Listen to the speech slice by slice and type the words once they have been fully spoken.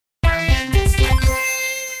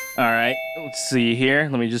All right, let's see here.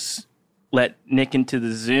 Let me just let Nick into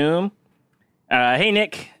the Zoom. Hey,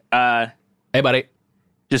 Nick. Hey, buddy.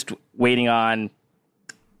 Just waiting on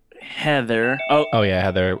Heather. Oh, yeah,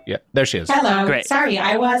 Heather. Yeah, there she is. Hello. Great. Sorry,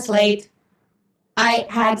 I was late. I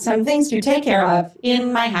had some things to take care of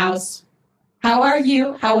in my house. How are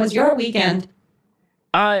you? How was your weekend?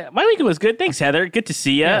 My weekend was good. Thanks, Heather. Good to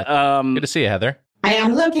see you. Yeah. Good to see you, Heather. I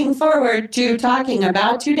am looking forward to talking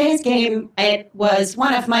about today's game. It was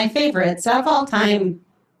one of my favorites of all time.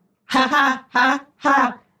 Ha ha ha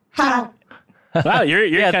ha ha. Wow,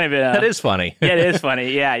 you're kind of in a... That is funny. Yeah, it is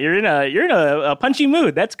funny. Yeah, you're in a punchy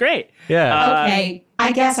mood. That's great. Yeah. Okay,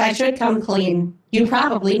 I guess I should come clean. You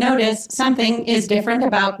probably noticed something is different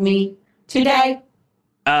about me today.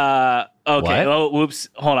 Okay. What? Oh, whoops.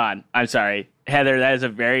 Hold on. I'm sorry, Heather. That is a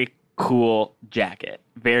very cool jacket.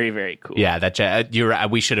 Very, very cool. Yeah, that you're right.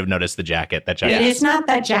 We should have noticed the jacket. That jacket. It is not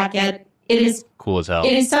that jacket. It is Cool as hell.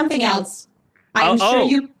 It is something else. I'm sure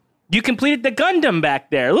you... You completed the Gundam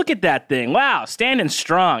back there. Look at that thing. Wow, standing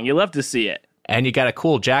strong. You love to see it. And you got a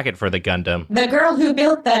cool jacket for the Gundam. The girl who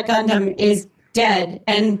built that Gundam is dead,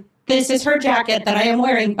 and this is her jacket that I am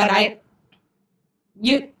wearing, but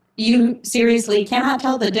you seriously cannot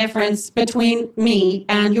tell the difference between me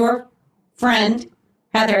and your friend,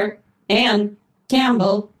 Heather Ann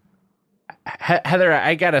Campbell. Heather,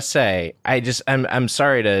 I gotta say, I'm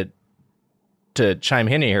sorry to chime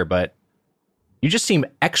in here, but you just seem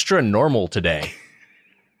extra normal today.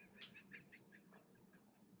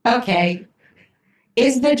 Okay.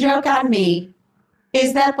 Is the joke on me?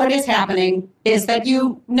 Is that what is happening? Is that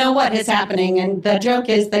you know what is happening, and the joke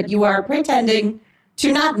is that you are pretending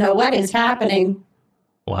to not know what is happening?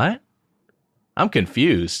 What? I'm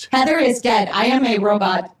confused. Heather is dead. I am a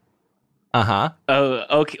robot. Uh-huh.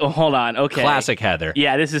 Oh, okay. Oh, hold on. Okay. Classic Heather.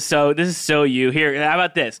 Yeah, this is so you. Here, how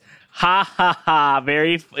about this? Ha ha ha.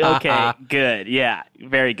 Very okay. Good. Yeah,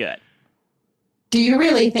 very good. Do you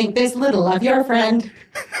really think this little of your friend?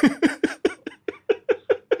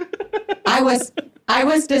 I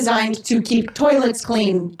was designed to keep toilets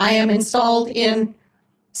clean. I am installed in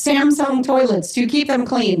Samsung toilets to keep them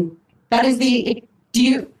clean. That is honestly,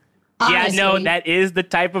 Yeah, no, that is the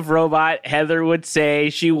type of robot Heather would say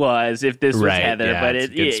she was if this was Right, Heather. yeah, But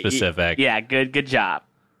it's good specific. Yeah, good job.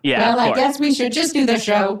 Yeah. Well, of I course. guess we should just do the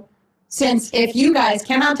show, since if you guys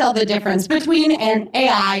cannot tell the difference between an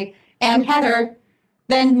AI and Heather,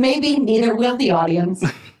 then maybe neither will the audience.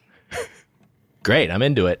 Great, I'm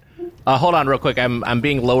into it. Hold on real quick. I'm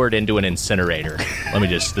being lowered into an incinerator. Let me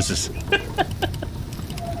just,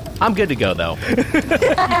 I'm good to go, though.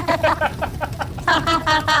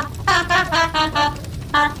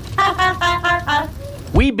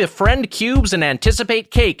 We befriend cubes and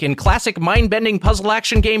anticipate cake in classic mind-bending puzzle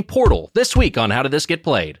action game Portal, this week on How Did This Get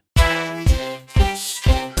Played?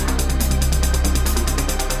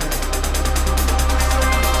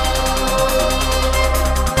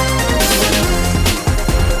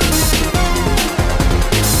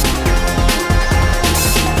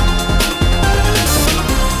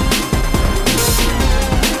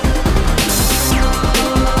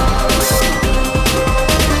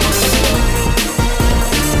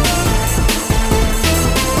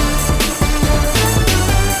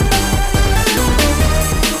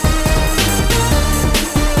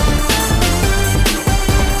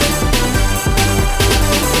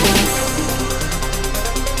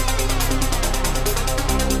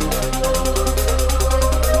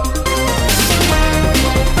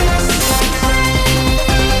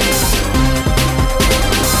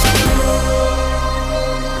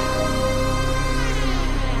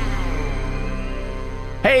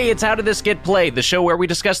 Hey, it's How Did This Get Played, the show where we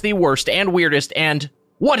discuss the worst and weirdest and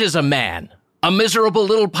what is a man? A miserable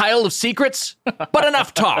little pile of secrets? But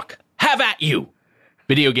enough talk. Have at you.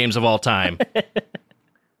 Video games of all time.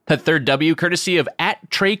 The third W, courtesy of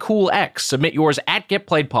 @TreyCoolX. Submit yours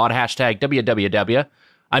 @GetPlayedPod, #WWW.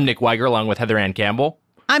 I'm Nick Weiger, along with Heather Ann Campbell.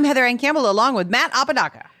 I'm Heather Ann Campbell, along with Matt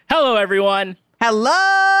Apodaca. Hello, everyone. Hello,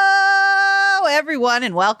 everyone,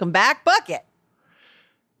 and welcome back, Bucket.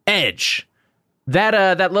 Edge.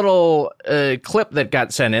 That little clip that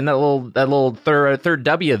got sent in, that little third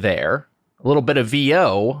W there, a little bit of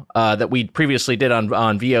VO that we previously did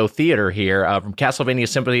on VO Theater here from Castlevania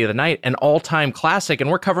Symphony of the Night, an all-time classic, and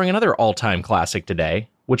we're covering another all-time classic today,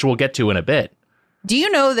 which we'll get to in a bit. Do you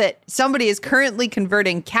know that somebody is currently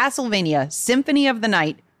converting Castlevania Symphony of the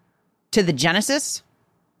Night to the Genesis?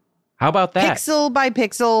 How about that? Pixel by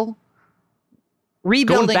pixel,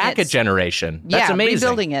 rebuilding Going back it. a generation. That's amazing.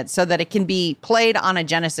 Rebuilding it so that it can be played on a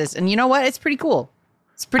Genesis. And you know what? It's pretty cool.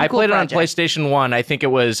 It's a pretty I cool played project. it on PlayStation 1. I think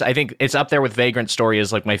it's up there with Vagrant Story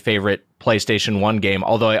as like my favorite PlayStation 1 game,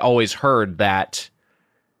 although I always heard that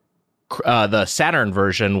the Saturn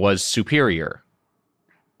version was superior.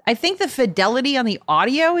 I think the fidelity on the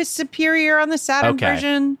audio is superior on the Saturn Okay.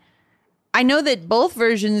 version. I know that both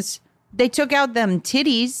versions, they took out them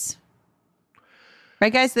titties.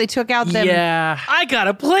 Right, guys? They took out them. Yeah. I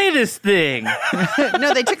gotta play this thing.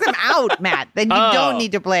 No, they took them out, Matt. You don't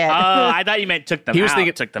need to play it. I thought you meant took them He was out.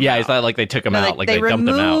 thinking, took them yeah, out. he thought like they took him No, out, like they dumped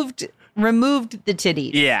him out. removed the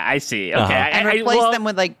titties. Yeah, I see. Okay. Uh-huh. And replaced them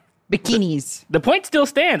with like bikinis. The point still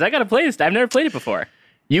stands. I gotta play this. I've never played it before.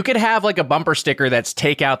 You could have like a bumper sticker that's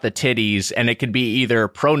take out the titties, and it could be either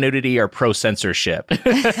pro nudity or pro censorship.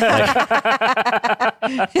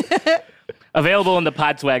 Available in the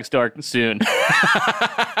Podswag store soon.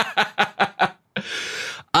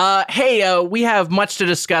 Hey, we have much to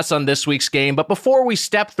discuss on this week's game, but before we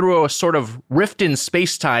step through a sort of rift in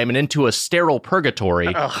space-time and into a sterile purgatory,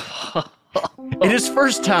 it is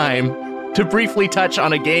first time to briefly touch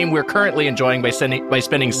on a game we're currently enjoying by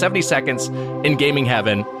spending 70 seconds in gaming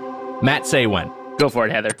heaven. Matt, say when. Go for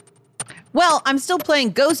it, Heather. Well, I'm still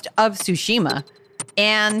playing Ghost of Tsushima.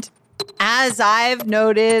 And as I've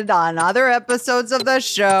noted on other episodes of the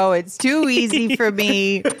show, it's too easy for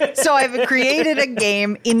me. So I've created a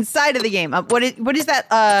game inside of the game. What is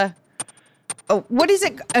that? What is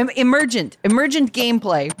it? Emergent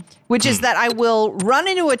gameplay, which is that I will run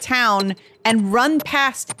into a town and run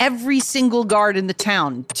past every single guard in the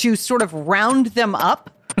town to sort of round them up.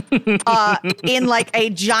 In like a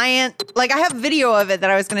giant, like I have video of it that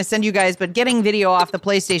I was going to send you guys, but getting video off the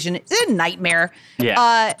PlayStation is a nightmare.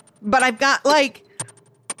 Yeah. But I've got like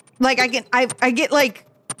I get like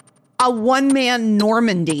a one-man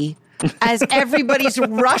Normandy as everybody's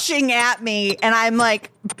rushing at me, and I'm like,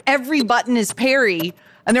 every button is parry,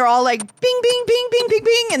 and they're all like bing, bing, bing, bing, bing,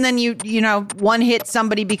 bing, and then you know one hit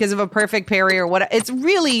somebody because of a perfect parry or what. It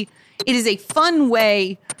is a fun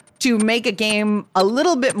way to make a game a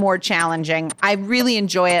little bit more challenging. I really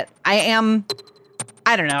enjoy it. I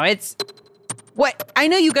don't know. It's what I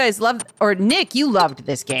know you guys loved, or Nick, you loved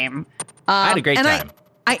this game. I had a great time.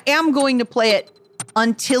 I am going to play it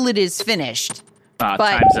until it is finished. But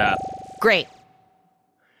Time's up. Great.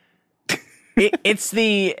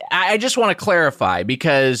 I just want to clarify,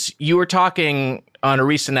 because you were talking on a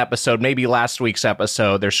recent episode, maybe last week's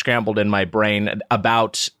episode, they're scrambled in my brain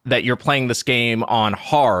about that you're playing this game on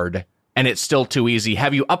hard and it's still too easy.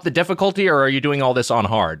 Have you upped the difficulty, or are you doing all this on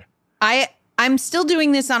hard? I'm still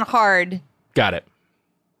doing this on hard Got it.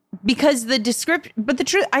 because the description, but the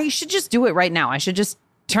truth, I should just do it right now. I should just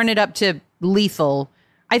turn it up to lethal.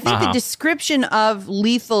 I think the description of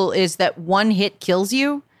lethal is that one hit kills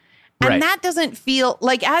you. And Right. that doesn't feel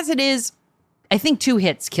like, as it is, I think 2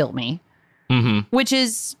 hits kill me. Which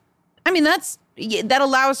is, I mean, that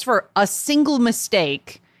allows for a single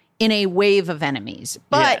mistake in a wave of enemies.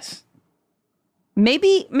 But Yes.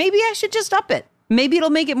 maybe I should just up it. Maybe it'll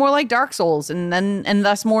make it more like Dark Souls and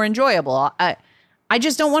thus more enjoyable. I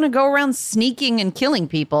just don't want to go around sneaking and killing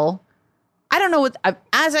people. I don't know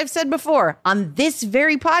as I've said before on this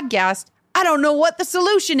very podcast, I don't know what the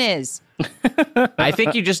solution is. I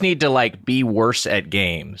think you just need to like be worse at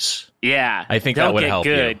games. Yeah. I think Don't that would get help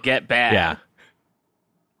good, you. get bad. Yeah.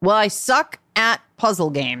 Well, I suck at puzzle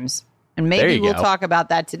games, and There maybe you we'll go. talk about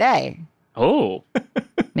that today. Oh.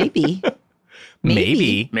 Maybe.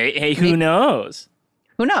 Maybe. Hey, who knows?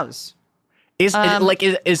 Who knows? Is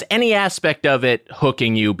any aspect of it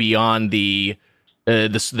hooking you beyond the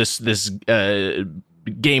this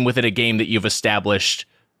game within a game that you've established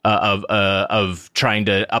of trying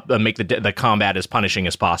to make the combat as punishing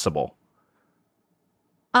as possible?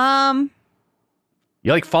 You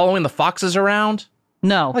like following the foxes around?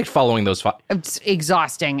 No. I like following those foxes. It's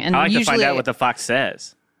exhausting. And I like usually, to find out what the fox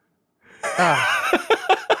says.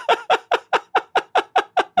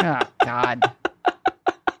 oh God.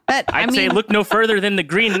 I'd say look no further than the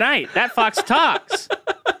Green Knight. That fox talks.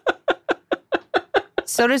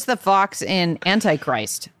 So does the fox in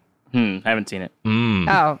Antichrist. Haven't seen it.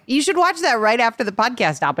 Oh, you should watch that right after the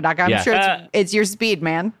podcast, Apodaca. I'm Yeah. sure it's your speed,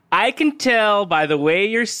 man. I can tell by the way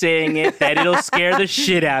you're saying it that it'll scare the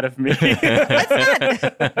shit out of me.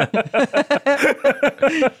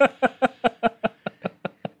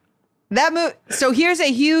 So here's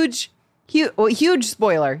a huge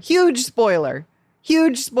spoiler. Huge spoiler.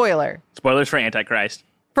 Spoilers for Antichrist.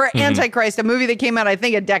 For Antichrist, a movie that came out, I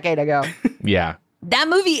think, a decade ago. Yeah. That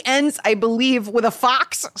movie ends, I believe, with a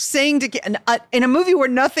fox saying in a movie where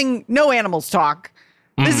no animals talk.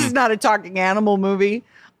 This is not a talking animal movie.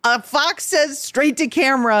 A fox says straight to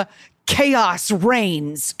camera, chaos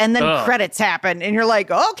reigns, and then Ugh. credits happen, and you're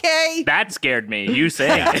like, okay. That scared me. You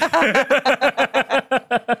saying it.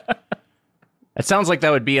 It sounds like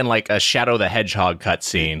that would be in like a Shadow the Hedgehog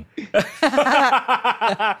cutscene.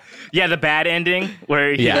 Yeah, the bad ending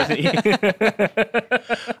where he Yeah.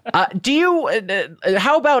 doesn't. Do you?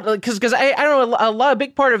 How about because I don't know, a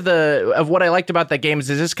big part of what I liked about that game is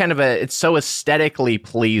just kind of it's so aesthetically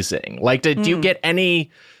pleasing. Like, do you get any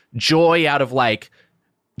joy out of like,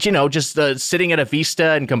 just sitting at a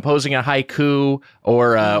vista and composing a haiku,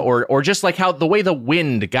 or just like how the way the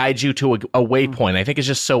wind guides you to a waypoint, I think is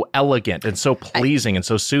just so elegant and so pleasing and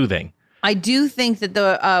so soothing. I do think that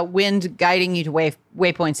the wind guiding you to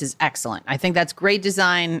waypoints is excellent. I think that's great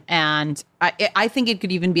design, and I think it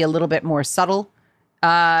could even be a little bit more subtle.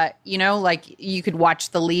 Like you could watch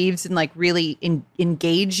the leaves and like really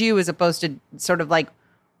engage you as opposed to sort of like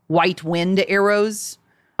white wind arrows.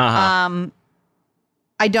 Uh-huh.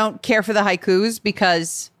 I don't care for the haikus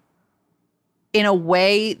because in a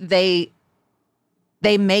way they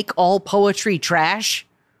make all poetry trash.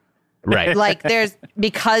 Right. Like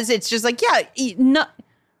because it's just like,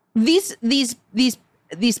 these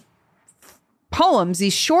poems,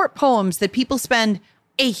 these short poems that people spend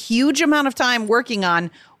a huge amount of time working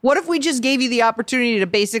on. What if we just gave you the opportunity to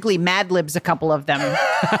basically Mad Libs a couple of them? Like,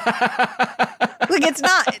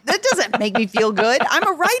 that doesn't make me feel good. I'm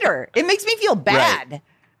a writer. It makes me feel bad.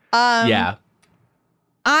 Yeah.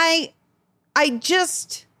 I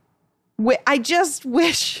just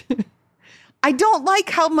wish I don't like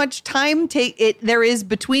how much time there is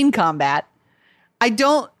between combat. I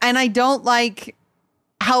don't like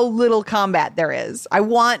how little combat there is. I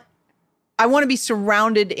want to be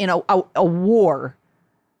surrounded in a war.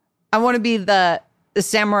 I want to be the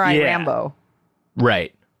samurai Rambo.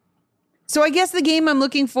 Right. So I guess the game I'm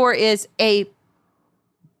looking for is a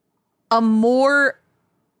more.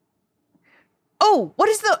 Oh,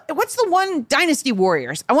 what's the one? Dynasty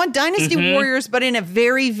Warriors. I want Dynasty Warriors, but in a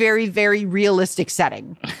very, very, very realistic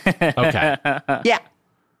setting. Okay. Yeah.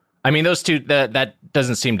 I mean, those two, that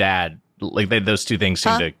doesn't seem to add, like those two things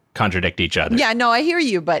seem to contradict each other. Yeah, no, I hear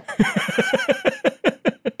you, but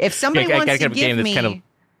if somebody wants to give me,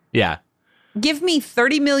 give me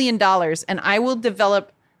 $30 million and I will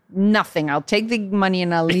develop nothing. I'll take the money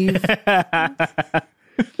and I'll leave.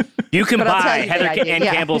 You can But I'll buy tell you Heather the idea, Ann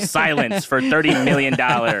Campbell's silence for $30 million.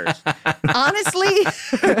 Honestly,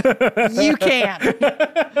 you can.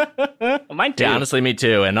 Mine too. Yeah, honestly, me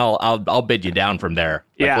too. And I'll bid you down from there.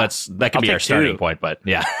 Like, Yeah. that can I'll be our take starting two. point. But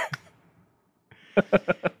yeah,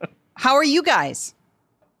 How are you guys?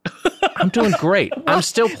 I'm doing great. I'm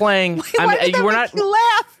still playing. Why did that make you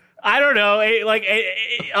laugh? I don't know.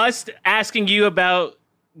 Us asking you about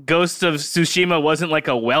Ghost of Tsushima wasn't like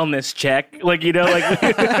a wellness check. Like, like.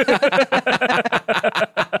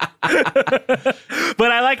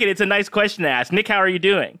 But I like it. It's a nice question to ask. Nick, how are you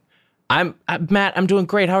doing? Matt. I'm doing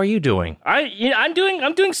great. How are you doing? I'm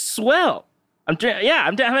doing swell. I'm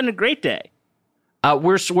having a great day.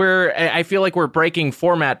 I feel like we're breaking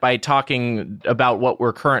format by talking about what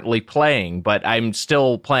we're currently playing, but I'm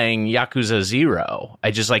still playing Yakuza 0.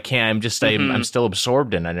 I just can't. I'm still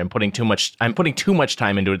absorbed in it. I'm putting too much time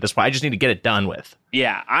into it at this point. I just need to get it done with.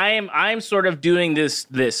 Yeah, I'm sort of doing this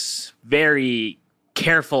very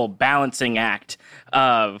careful balancing act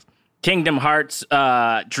of Kingdom Hearts,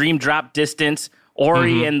 Dream Drop Distance,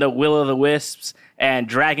 Ori and the Will of the Wisps, and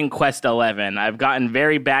Dragon Quest XI. I've gotten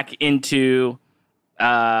very back into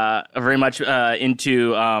Dragon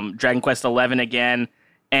Quest XI again,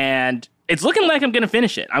 and it's looking like I'm going to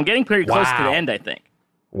finish it. I'm getting pretty close to the end, I think.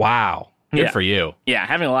 Wow, good for you. Yeah,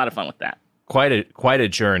 having a lot of fun with that. Quite a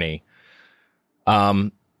journey.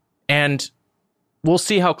 And we'll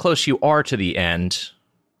see how close you are to the end.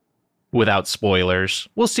 Without spoilers,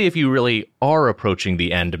 we'll see if you really are approaching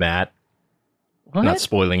the end, Matt. What? Not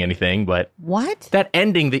spoiling anything, but What? that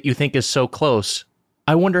ending that you think is so close,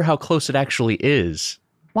 I wonder how close it actually is.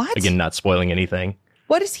 What? Again, not spoiling anything.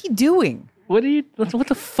 What is he doing? What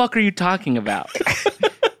the fuck are you talking about?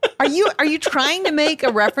 Are you trying to make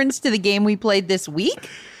a reference to the game we played this week?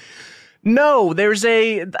 No, there's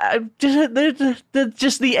just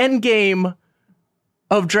the end game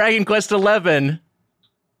of Dragon Quest XI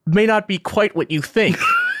may not be quite what you think.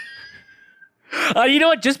 You know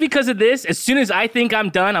what? Just because of this, as soon as I think I'm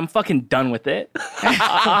done, I'm fucking done with it.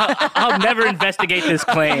 I'll never investigate this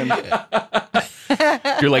claim.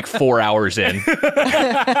 You're like 4 hours in. No,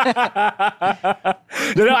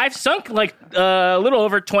 I've sunk like a little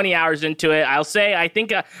over 20 hours into it. I'll say I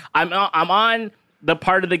think I'm on the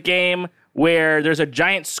part of the game where there's a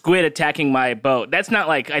giant squid attacking my boat. That's not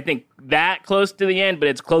like, I think, that close to the end, but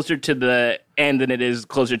it's closer to the end than it is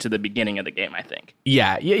closer to the beginning of the game, I think.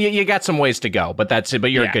 Yeah, you got some ways to go, but that's it.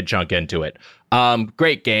 But you're a good chunk into it.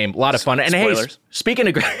 Great game, a lot of fun. And Spoilers. Hey,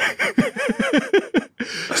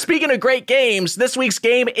 speaking of great games, this week's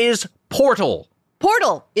game is Portal.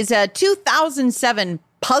 Portal is a 2007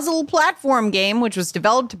 puzzle platform game which was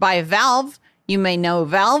developed by Valve. You may know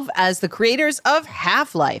Valve as the creators of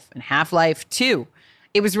Half-Life and Half-Life 2.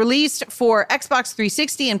 It was released for Xbox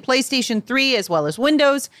 360 and PlayStation 3 as well as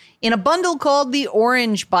Windows in a bundle called the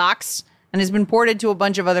Orange Box and has been ported to a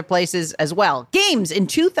bunch of other places as well. Games in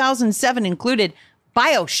 2007 included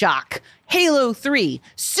BioShock, Halo 3,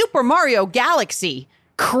 Super Mario Galaxy,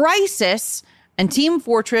 Crysis, and Team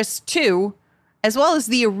Fortress 2, as well as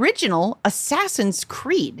the original Assassin's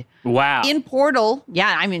Creed. Wow. In Portal,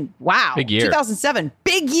 wow. Big year. 2007,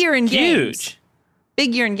 big year in games. Huge.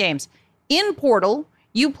 Big year in games. In Portal,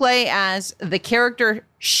 you play as the character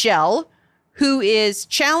Shell, who is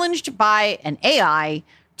challenged by an AI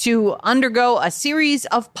to undergo a series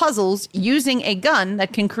of puzzles using a gun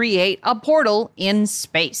that can create a portal in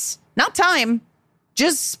space. Not time,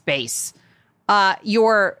 just space.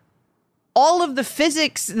 All of the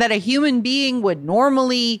physics that a human being would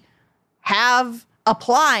normally have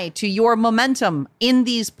apply to your momentum in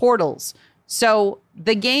these portals. So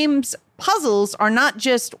the game's puzzles are not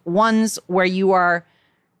just ones where you are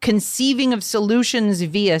conceiving of solutions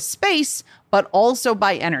via space, but also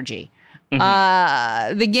by energy.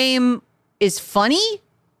 The game is funny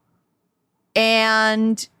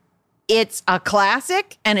and it's a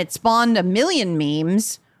classic and it spawned a million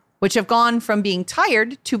memes, which have gone from being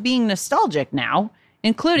tired to being nostalgic now,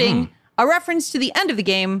 including a reference to the end of the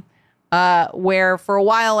game where for a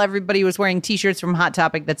while everybody was wearing t-shirts from Hot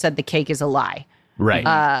Topic that said the cake is a lie.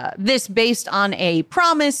 Right. This based on a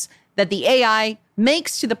promise that the AI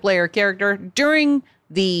makes to the player character during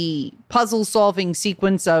the puzzle-solving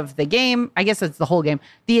sequence of the game. I guess that's the whole game.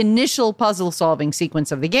 The initial puzzle-solving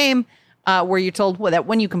sequence of the game, where you're told that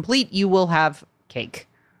when you complete, you will have cake.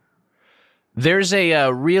 There's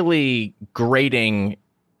a really grating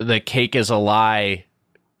 "The Cake is a Lie"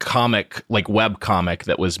 comic, like web comic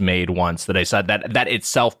that was made once that I said that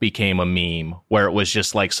itself became a meme, where it was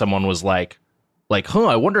just like someone was like,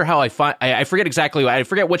 I wonder how I forget exactly. I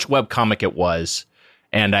forget which web comic it was,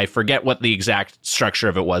 and I forget what the exact structure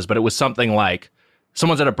of it was, but it was something like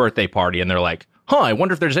someone's at a birthday party and they're like, I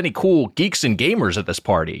wonder if there's any cool geeks and gamers at this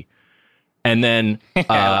party. And then,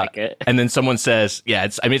 I like it. And then someone says,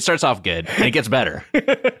 it starts off good and it gets better.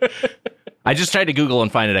 I just tried to Google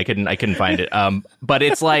and find it. I couldn't find it. But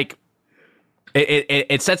it's like,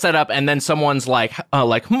 it sets that up, and then someone's like,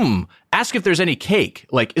 ask if there's any cake.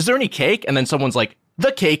 Like, is there any cake? And then someone's like,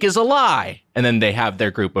 the cake is a lie. And then they have their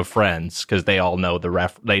group of friends because they all know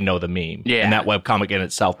they know the meme. Yeah. And that webcomic in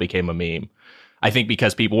itself became a meme. I think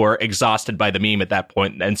because people were exhausted by the meme at that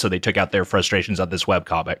point, and so they took out their frustrations on this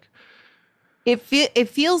webcomic. It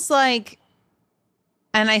feels like,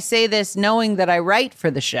 and I say this knowing that I write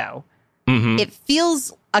for the show, it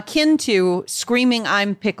feels akin to screaming,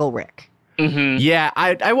 "I'm Pickle Rick." Mm-hmm. Yeah,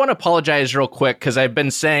 I want to apologize real quick because I've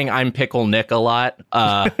been saying "I'm Pickle Nick" a lot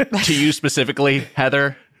to you specifically,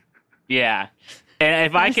 Heather. Yeah, and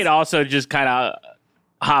if I could also just kind of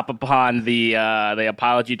hop upon the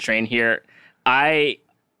apology train here, I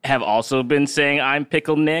have also been saying "I'm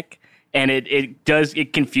Pickle Nick," and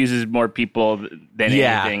it confuses more people than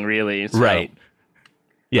anything, really. So. Right.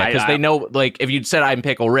 Yeah, because they know, like, if you'd said I'm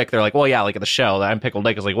Pickle Rick, they're like, well, yeah, like at the show, I'm Pickle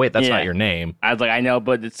Nick. It's like, wait, that's not your name. I was like, I know,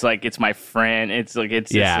 but it's like, it's my friend. It's like,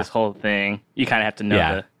 it's this whole thing. You kind of have to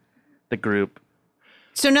know the group.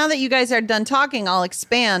 So now that you guys are done talking, I'll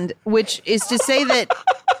expand, which is to say that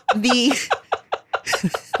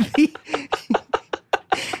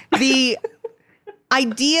the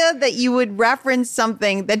idea that you would reference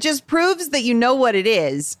something that just proves that you know what it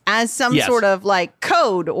is as some sort of like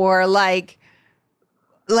code or like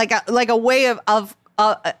a way of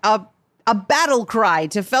a battle cry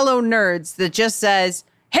to fellow nerds that just says,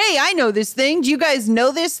 hey, I know this thing. Do you guys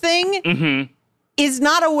know this thing? Mm-hmm. Is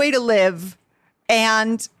not a way to live.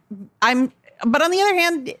 And but on the other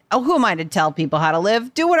hand, who am I to tell people how to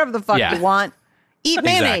live? Do whatever the fuck you want. Eat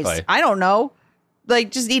mayonnaise. Exactly. I don't know.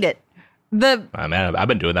 Like, just eat it. Man, I've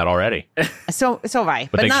been doing that already. So have I.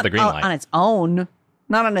 But not the green light. on its own.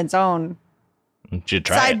 Not on its own. You should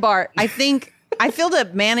try Sidebar. I think I filled a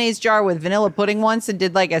mayonnaise jar with vanilla pudding once and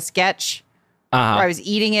did like a sketch where I was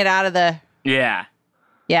eating it out of the... Yeah.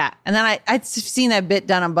 Yeah. And then I'd seen that bit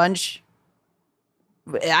done a bunch.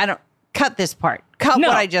 I don't... Cut this part. Cut what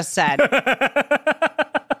I just said.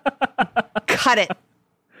 Cut it.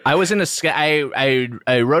 I was in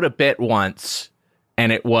I wrote a bit once,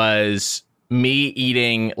 and it was me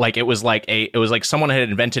eating it was like someone had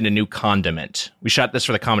invented a new condiment. We shot this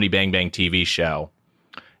for the Comedy Bang Bang TV show,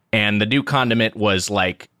 and the new condiment was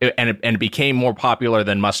it became more popular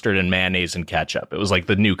than mustard and mayonnaise and ketchup. It was like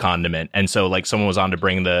the new condiment, and so someone was on to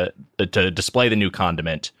bring to display the new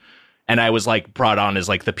condiment, and I was brought on as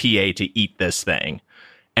the PA to eat this thing,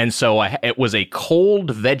 and so it was a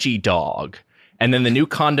cold veggie dog. And then the new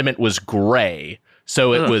condiment was gray.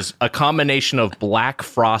 So it was a combination of black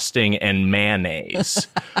frosting and mayonnaise.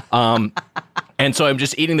 And so I'm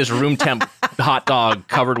just eating this room temp hot dog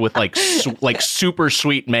covered with super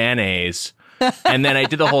sweet mayonnaise. And then I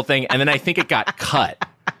did the whole thing. And then I think it got cut.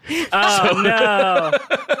 Oh, no.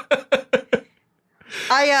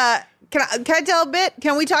 Can I tell a bit?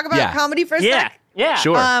 Can we talk about comedy for a sec? Yeah.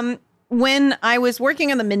 Sure. When I was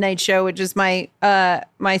working on the Midnight Show, which is my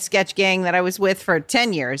sketch gang that I was with for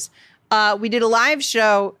 10 years, we did a live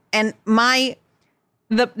show, and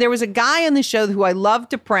there was a guy on the show who I loved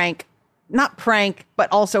to prank, not prank,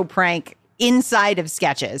 but also prank inside of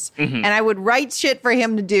sketches. Mm-hmm. And I would write shit for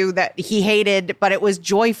him to do that he hated, but it was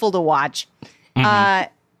joyful to watch.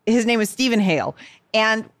 Mm-hmm. His name was Stephen Hale.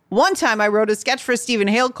 And one time I wrote a sketch for Stephen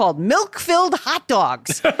Hale called Milk-Filled Hot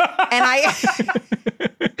Dogs. And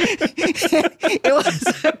it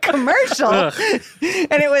was a commercial. And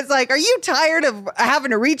it was are you tired of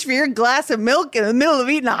having to reach for your glass of milk in the middle of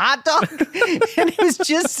eating a hot dog? And it was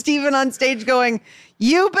just Stephen on stage going,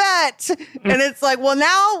 you bet. And it's well,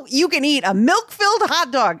 now you can eat a milk-filled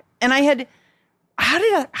hot dog. And I had, how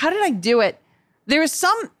did I do it? There was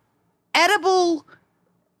some edible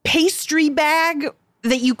pastry bag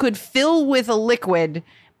that you could fill with a liquid,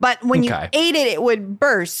 but when you ate it, it would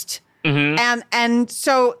burst. Mm-hmm. And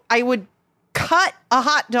so I would cut a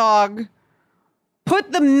hot dog,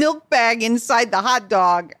 put the milk bag inside the hot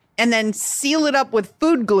dog, and then seal it up with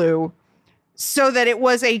food glue so that it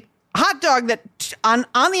was a hot dog that on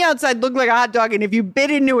the outside looked like a hot dog, and if you bit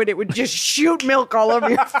into it, it would just shoot milk all over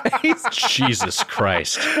your face. Jesus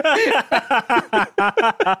Christ.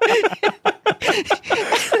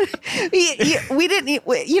 We didn't,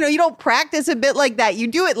 you don't practice a bit like that. You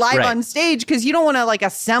do it live on stage because you don't want to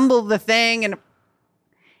assemble the thing.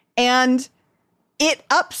 And it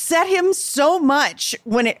upset him so much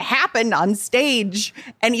when it happened on stage,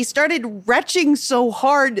 and he started retching so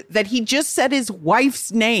hard that he just said his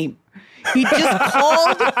wife's name. He just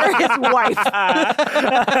called for his wife.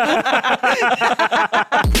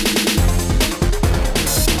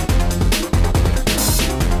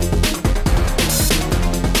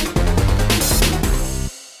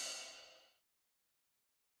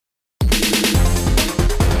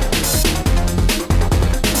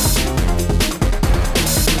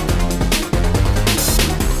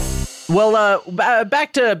 Well,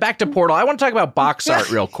 back to Portal. I want to talk about box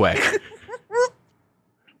art real quick.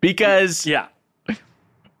 Because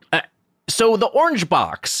so the orange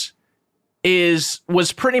box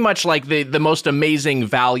was pretty much the most amazing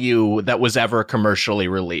value that was ever commercially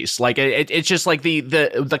released. It's just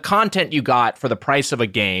the content you got for the price of a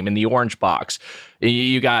game in the orange box.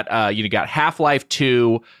 You got Half-Life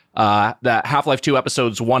 2, the Half-Life 2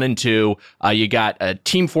 episodes 1 and 2. You got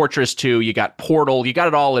Team Fortress 2. You got Portal. You got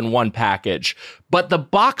it all in one package. But the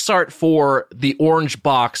box art for the orange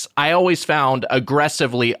box, I always found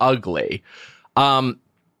aggressively ugly. I'll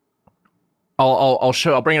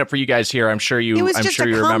bring it up for you guys here. I'm sure you remember it. It was just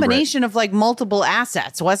a combination of multiple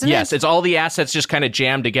assets, wasn't it? Yes, it's all the assets just kind of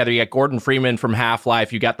jammed together. You got Gordon Freeman from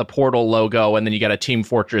Half-Life. You got the Portal logo, and then you got a Team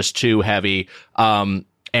Fortress 2 heavy. And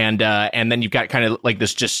then you've got kind of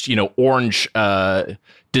this just, orange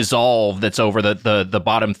dissolve that's over the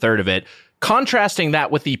bottom third of it. Contrasting that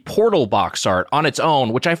with the Portal box art on its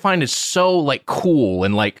own, which I find is so cool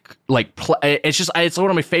and it's one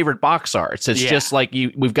of my favorite box arts. It's just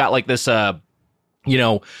we've got this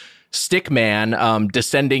stick man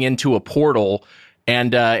descending into a portal,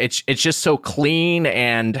 and it's just so clean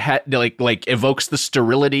and evokes the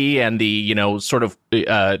sterility and the sort of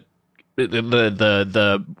the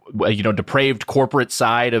depraved corporate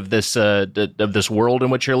side of this world in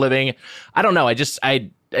which you're living. I don't know.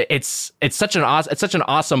 It's such an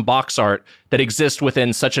awesome box art that exists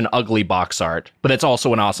within such an ugly box art, but it's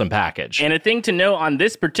also an awesome package. And a thing to know on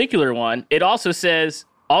this particular one, it also says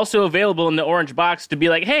also available in the orange box to be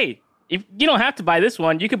hey, if you don't have to buy this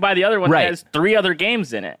one, you could buy the other one that has 3 other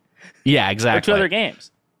games in it. Yeah, exactly. Or 2 other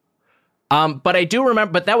games. But I do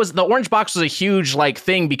remember, but the orange box was a huge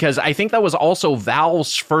thing because I think that was also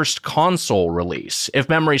Valve's first console release, if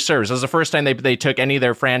memory serves. It was the first time they took any of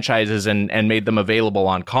their franchises and made them available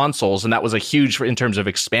on consoles, and that was a huge in terms of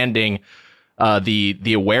expanding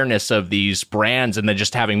the awareness of these brands, and then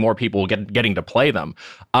just having more people getting to play them.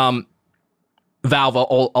 Valve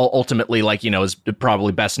ultimately, like, is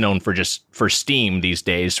probably best known for Steam these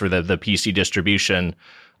days, for the PC distribution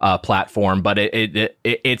platform, but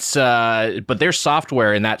it's but their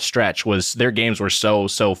software in that stretch their games were so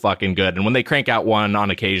fucking good, and when they crank out one on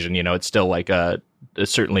occasion, it's still like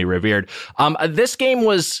certainly revered. This game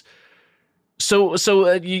was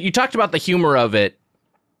you talked about the humor of it,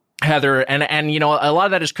 Heather, and a lot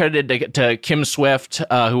of that is credited to Kim Swift,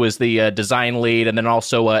 who is the design lead, and then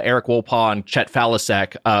also Eric Wolpaw and Chet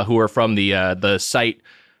Falasek, who are from the site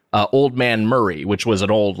Old Man Murray, which was an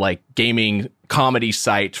old like gaming comedy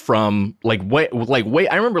site from like way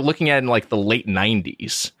I remember looking at it in like the late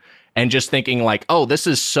 90s and just thinking like, oh, this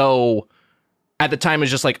is so. At the time, it's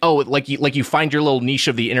just like, oh, like you find your little niche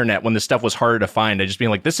of the internet when this stuff was harder to find. I just being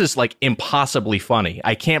like, this is like impossibly funny.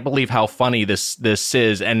 I can't believe how funny this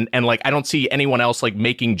is, and like I don't see anyone else like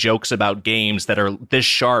making jokes about games that are this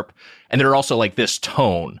sharp and that are also like this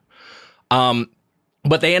tone.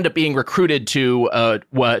 But they end up being recruited to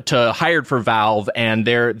hired for Valve, and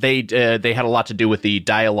they had a lot to do with the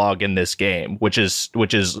dialogue in this game, which is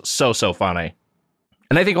so funny,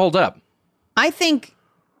 and I think holds up. I think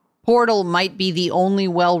Portal might be the only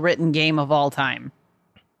well-written game of all time.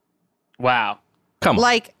 Wow. Come on.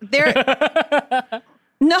 Like,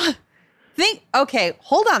 okay,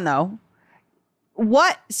 hold on, though.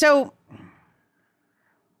 So,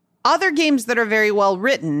 other games that are very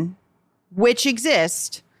well-written, which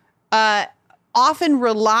exist, often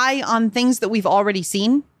rely on things that we've already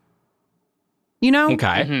seen. Okay.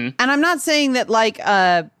 Mm-hmm. And I'm not saying that, like,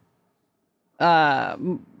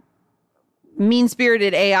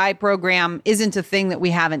 mean-spirited AI program isn't a thing that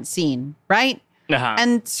we haven't seen, right? Uh-huh.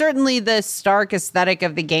 And certainly the stark aesthetic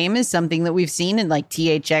of the game is something that we've seen in like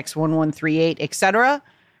THX 1138, etc.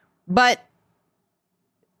 But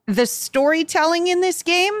the storytelling in this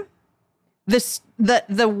game,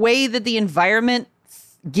 the way that the environment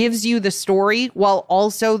gives you the story while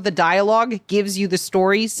also the dialogue gives you the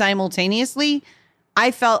story simultaneously,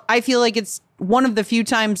 I feel like it's one of the few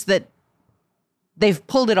times that they've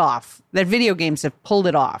pulled it off, that video games have pulled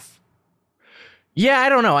it off. Yeah, I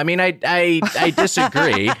don't know. I mean, I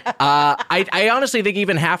disagree. I honestly think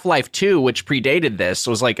even Half-Life 2, which predated this,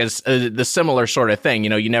 was like the similar sort of thing.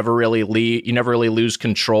 You never really lose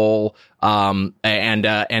control,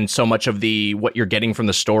 and so much of what you're getting from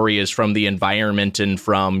the story is from the environment and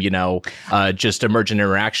from just emergent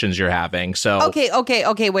interactions you're having. So okay,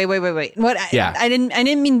 wait. What? Yeah. I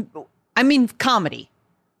didn't mean. I mean comedy.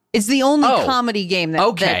 It's the only comedy game that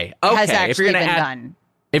has actually been done.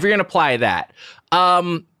 If you're going to apply that.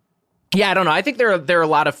 Yeah, I don't know. I think there are a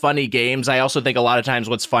lot of funny games. I also think a lot of times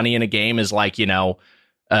what's funny in a game is like,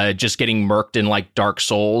 just getting murked in like Dark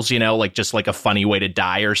Souls, like just like a funny way to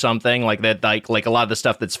die or something like that. Like a lot of the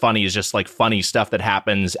stuff that's funny is just like funny stuff that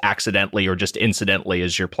happens accidentally or just incidentally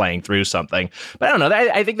as you're playing through something. But I don't know.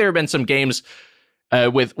 I think there have been some games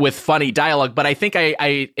with funny dialogue, but I think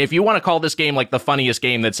I if you want to call this game like the funniest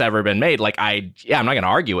game that's ever been made, like I'm not going to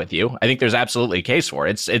argue with you. I think there's absolutely a case for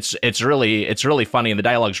it. It's really funny and the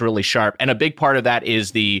dialogue's really sharp, and a big part of that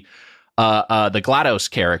is the GLaDOS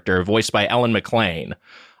character voiced by Ellen McLain,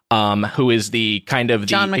 who is the kind of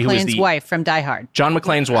John McClane's wife from Die Hard. John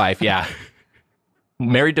McClane's wife, yeah,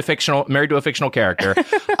 married to a fictional character.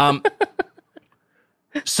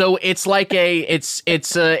 So it's like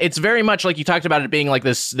it's very much like you talked about it being like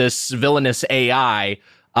this villainous AI,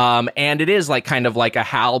 and it is like kind of like a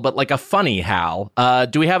Hal, but like a funny Hal.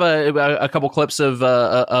 Do we have a couple clips of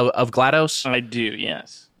GLaDOS? I do,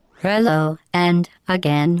 yes. Hello, and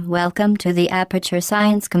again, welcome to the Aperture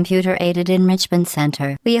Science Computer-Aided Enrichment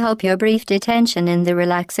Center. We hope your brief detention in the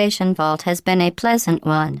relaxation vault has been a pleasant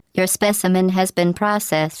one. Your specimen has been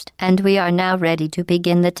processed, and we are now ready to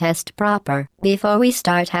begin the test proper. Before we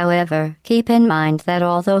start, however, keep in mind that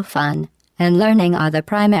although fun and learning are the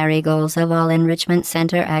primary goals of all Enrichment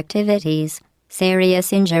Center activities,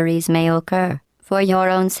 serious injuries may occur. For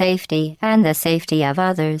your own safety and the safety of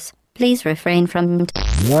others, please refrain from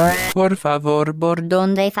Por favor,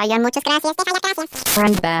 donde fallan muchas gracias.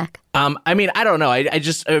 Run back. I mean, I don't know. I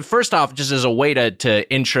just first off, just as a way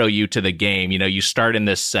to intro you to the game, you start in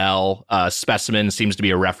this cell. Specimen seems to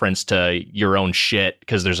be a reference to your own shit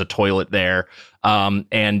because there's a toilet there. And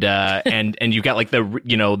you've got like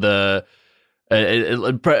the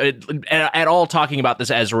at all talking about this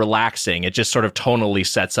as relaxing. It just sort of tonally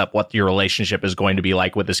sets up what your relationship is going to be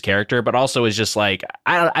like with this character, but also is just like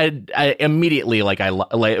I immediately like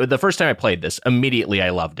the first time I played this, immediately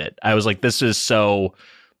I loved it. I was like, this is so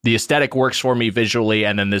the aesthetic works for me visually,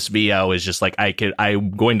 and then this VO is just like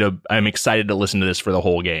I'm excited to listen to this for the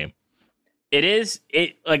whole game.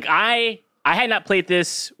 I had not played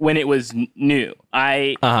this when it was new.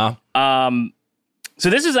 So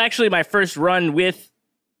this is actually my first run with,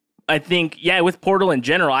 I think, with Portal in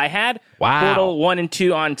general. I had Portal 1 and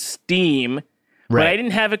 2 on Steam, but I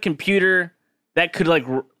didn't have a computer that could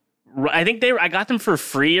I think I got them for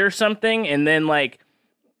free or something, and then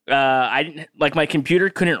I didn't my computer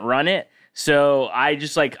couldn't run it, so I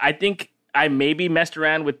just I think I maybe messed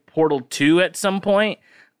around with Portal 2 at some point.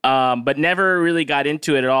 But never really got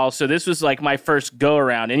into it at all. So this was my first go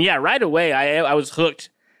around, and right away I was hooked.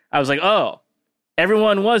 I was like, oh,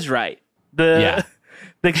 everyone was right. The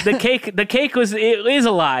cake is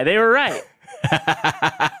a lie. They were right.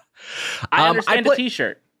 I understand the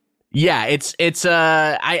T-shirt. Yeah, it's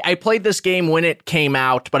I played this game when it came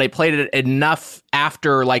out, but I played it enough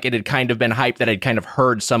after it had kind of been hyped that I'd kind of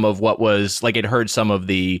heard some of what was I'd heard some of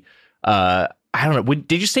the I don't know.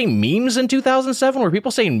 Did you say memes in 2007? Were people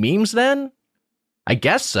saying memes then? I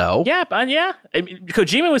guess so. Yeah, yeah.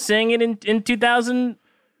 Kojima was saying it in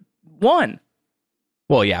 2001.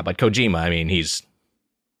 Well, yeah, but Kojima, he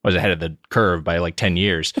was ahead of the curve by 10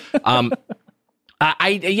 years. But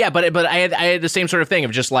I had the same sort of thing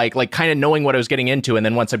of just kind of knowing what I was getting into, and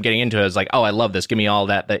then once I'm getting into it, I was like, oh, I love this. Give me all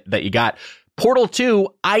that you got. Portal 2,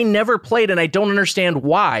 I never played, and I don't understand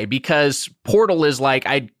why, because Portal is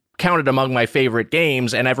I counted among my favorite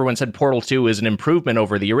games, and everyone said Portal 2 is an improvement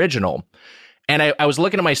over the original. And I was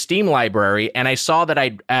looking at my Steam library, and I saw that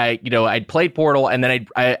I'd played Portal, and then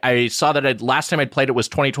I saw that last time I'd played it was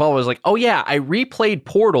 2012. I was like, oh yeah, I replayed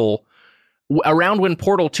Portal around when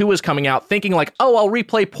Portal 2 was coming out, thinking oh, I'll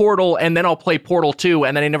replay Portal, and then I'll play Portal 2,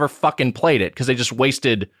 and then I never fucking played it, because I just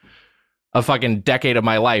wasted a fucking decade of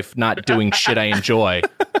my life not doing shit I enjoy.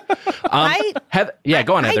 Go on, Heather.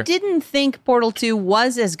 I didn't think Portal 2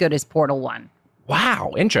 was as good as Portal 1.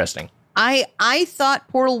 Wow, interesting. I thought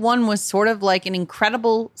Portal 1 was sort of an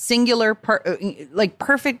incredible, singular,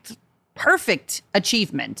 perfect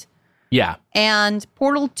achievement. Yeah. And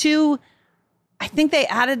Portal 2, I think they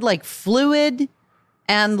added fluid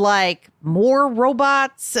and more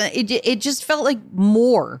robots. It just felt like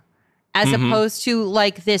more, as opposed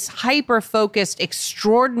to this hyper-focused,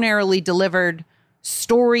 extraordinarily delivered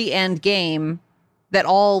story and game that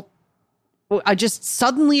all just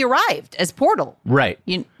suddenly arrived as Portal. Right.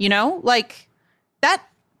 You know,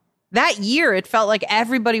 that year, it felt like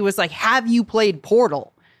everybody was have you played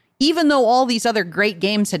Portal? Even though all these other great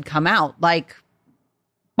games had come out, like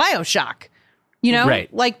BioShock,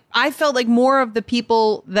 Right. I felt more of the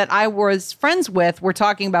people that I was friends with were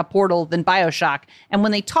talking about Portal than BioShock. And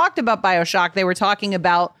when they talked about BioShock, they were talking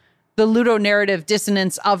about the ludonarrative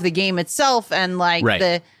dissonance of the game itself, and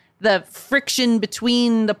the friction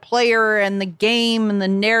between the player and the game and the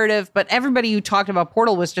narrative. But everybody who talked about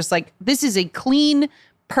Portal was just this is a clean,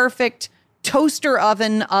 perfect toaster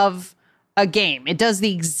oven of a game. It does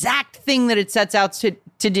the exact thing that it sets out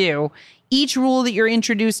to do. Each rule that you're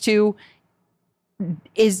introduced to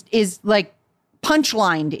is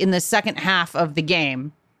punchlined in the second half of the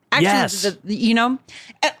game. Actually, yes.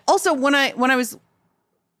 And also when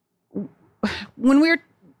we were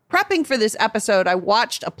prepping for this episode, I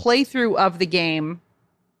watched a playthrough of the game.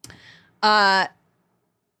 And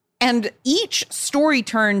each story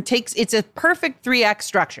turn it's a perfect 3-act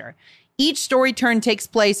structure. Each story turn takes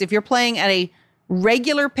place, if you're playing at a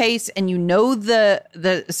regular pace and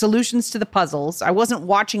the solutions to the puzzles. I wasn't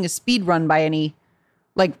watching a speed run by any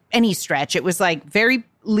stretch. It was very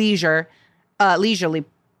leisurely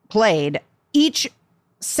played. Each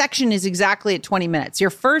section is exactly at 20 minutes.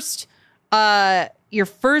 Your first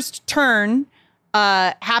turn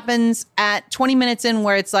happens at 20 minutes in,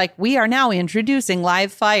 where it's we are now introducing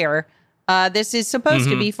live fire. This is supposed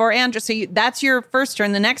to be for Andrew. So that's your first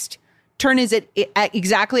turn. The next turn is at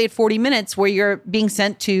exactly at 40 minutes, where you're being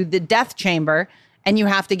sent to the death chamber and you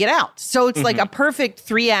have to get out. So it's a perfect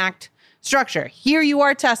 3-act structure. Here you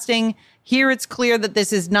are testing. Here it's clear that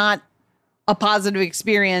this is not a positive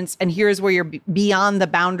experience. And here's where you're beyond the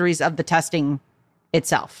boundaries of the testing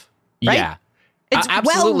itself. Right? Yeah. It's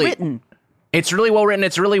absolutely. well written. It's really well written.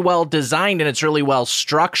 It's really well designed, and it's really well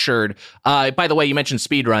structured. By the way, you mentioned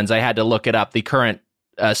speedruns. I had to look it up. The current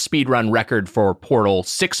speedrun record for Portal,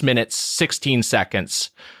 6 minutes, 16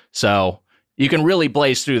 seconds. So you can really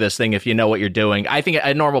blaze through this thing if you know what you're doing. I think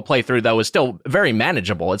a normal playthrough, though, is still very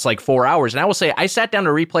manageable. It's 4 hours. And I will say, I sat down to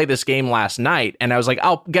replay this game last night, and I was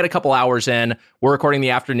I'll get a couple hours in. We're recording the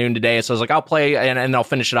afternoon today, so I was I'll play, and I'll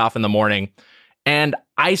finish it off in the morning. And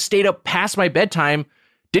I stayed up past my bedtime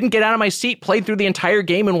didn't get out of my seat, played through the entire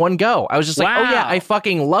game in one go. I was just like, oh yeah, I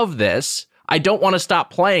fucking love this. I don't want to stop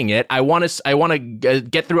playing it. I want to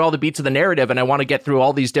get through all the beats of the narrative, and I want to get through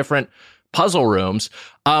all these different puzzle rooms.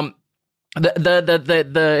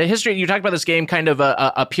 The history you talked about this game kind of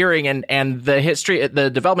appearing and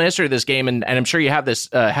the development history of this game, and I'm sure you have this,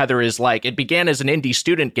 Heather, is like it began as an indie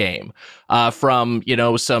student game from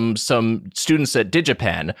some students at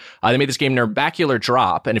DigiPen. They made this game Narbacular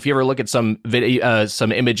Drop, and if you ever look at some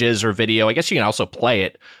images or video, I guess you can also play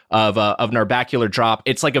it of Narbacular Drop.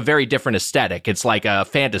 It's like a very different aesthetic. It's like a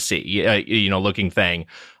fantasy looking thing.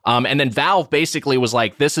 And then Valve basically was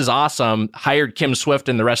like, this is awesome, hired Kim Swift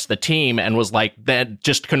and the rest of the team, and was like, then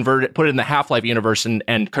just put it in the Half-Life universe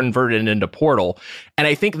and convert it into Portal. And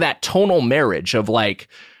I think that tonal marriage of like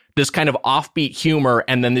this kind of offbeat humor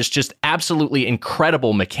and then this just absolutely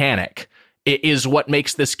incredible mechanic is what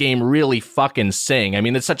makes this game really fucking sing. I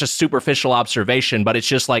mean, it's such a superficial observation, but it's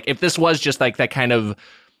just like, if this was just like that kind of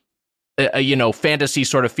fantasy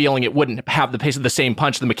sort of feeling, it wouldn't have the pace of the same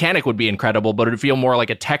punch. The mechanic would be incredible, but it would feel more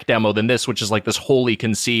like a tech demo than this, which is like this wholly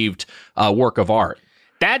conceived work of art.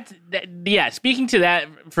 Speaking to that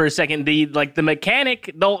for a second, the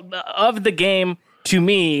mechanic of the game, to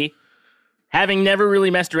me, having never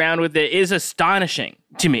really messed around with it, is astonishing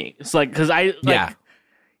to me. It's like, because I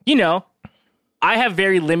have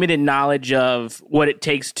very limited knowledge of what it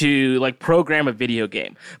takes to like program a video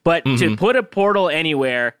game, but to put a portal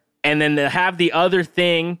anywhere and then to have the other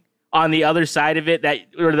thing on the other side of it that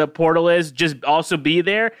where the portal is just also be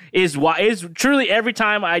there is truly, every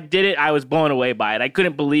time I did it, I was blown away by it. I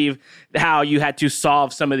couldn't believe how you had to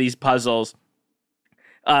solve some of these puzzles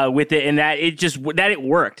with it, and that it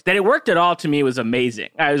worked. That it worked at all, to me, was amazing.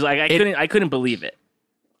 I was like, I couldn't believe it.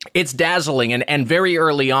 It's dazzling, and very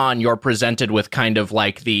early on, you're presented with kind of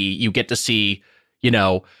like you get to see,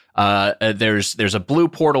 there's a blue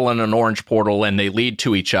portal and an orange portal, and they lead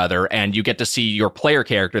to each other, and you get to see your player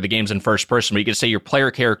character. The game's in first person, but you get to see your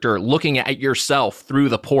player character looking at yourself through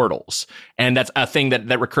the portals, and that's a thing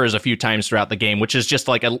that recurs a few times throughout the game, which is just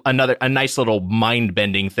like a nice little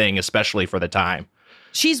mind-bending thing, especially for the time.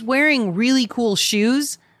 She's wearing really cool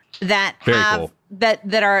shoes that have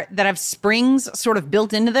springs sort of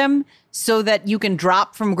built into them, so that you can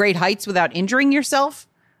drop from great heights without injuring yourself.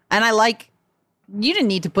 And you didn't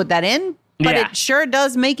need to put that in, but it sure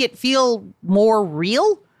does make it feel more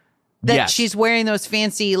real that she's wearing those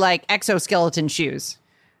fancy like exoskeleton shoes.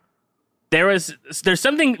 There's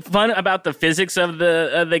something fun about the physics of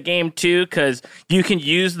the game too, because you can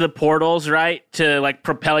use the portals, right, to like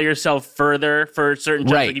propel yourself further for certain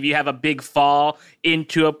jumps. Right. Like if you have a big fall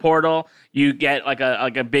into a portal, you get like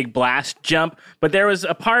a big blast jump. But there was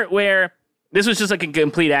a part where this was just like a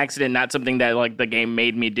complete accident, not something that like the game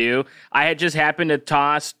made me do. I had just happened to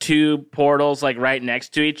toss two portals like right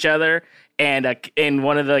next to each other, and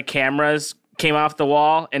one of the cameras came off the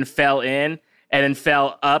wall and fell in, and then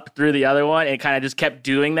fell up through the other one, and kind of just kept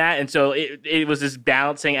doing that. And so it was this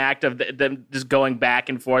balancing act of them just going back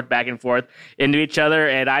and forth into each other.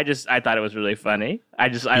 And I thought it was really funny. I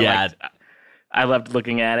loved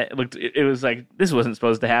looking at it. It was like, this wasn't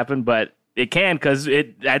supposed to happen, but it can, because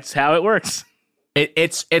that's how it works.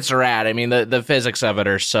 It's rad. I mean, the physics of it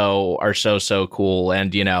are so cool.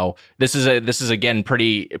 And this is again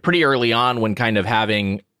pretty early on, when kind of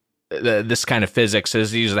having this kind of physics,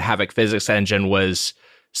 as these the Havok physics engine was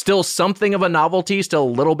still something of a novelty, still a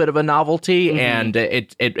little bit of a novelty, and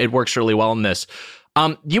it works really well in this.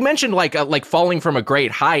 You mentioned like falling from a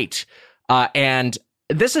great height, and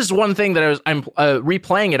this is one thing that I'm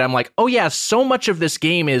replaying it. I'm like, oh yeah, so much of this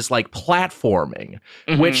game is like platforming,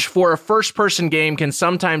 which for a first person game can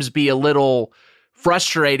sometimes be a little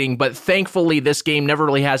frustrating, but thankfully this game never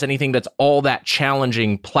really has anything that's all that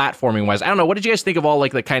challenging platforming wise. I don't know. What did you guys think of all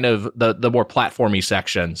like the kind of the more platformy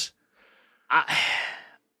sections?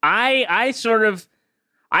 I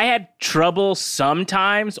had trouble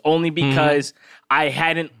sometimes, only because I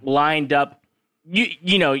hadn't lined up.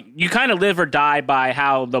 You kind of live or die by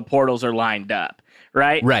how the portals are lined up,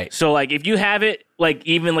 right? Right. So like if you have it like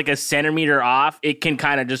even like a centimeter off, it can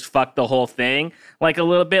kind of just fuck the whole thing like a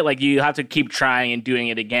little bit. Like you have to keep trying and doing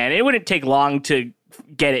it again. It wouldn't take long to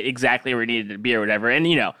get it exactly where it needed to be or whatever. And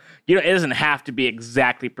it doesn't have to be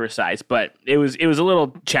exactly precise, but it was a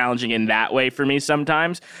little challenging in that way for me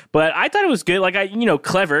sometimes. But I thought it was good. Like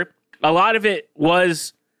clever. A lot of it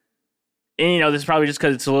was. And, this is probably just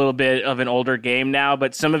because it's a little bit of an older game now,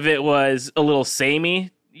 but some of it was a little samey,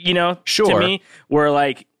 to me, where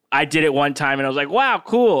like I did it one time and I was like, wow,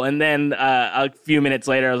 cool. And then a few minutes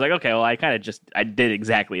later, I was like, okay, well, I did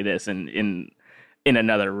exactly this in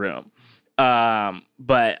another room.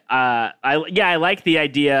 But I like the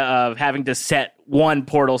idea of having to set one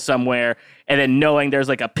portal somewhere and then knowing there's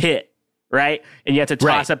like a pit, right? And you have to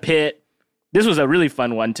toss a pit. This was a really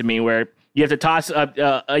fun one to me where you have to toss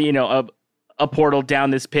a portal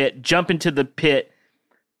down this pit, jump into the pit.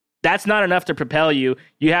 That's not enough to propel you.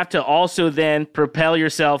 You have to also then propel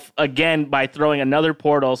yourself again by throwing another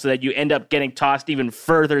portal so that you end up getting tossed even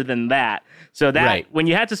further than that. So that when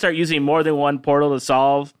you had to start using more than one portal to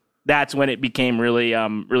solve, that's when it became really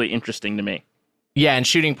interesting to me. Yeah, and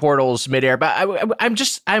shooting portals midair. But Heather,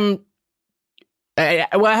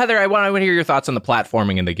 I want to hear your thoughts on the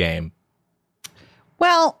platforming in the game.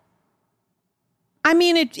 Well, I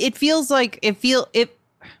mean, it feels like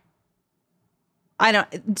I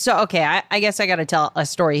don't. So, okay, I guess I got to tell a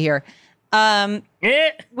story here.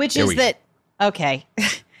 Which is that, okay.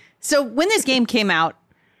 So when this game came out,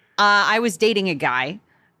 I was dating a guy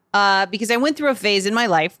because I went through a phase in my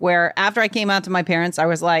life where after I came out to my parents, I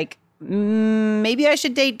was like, maybe I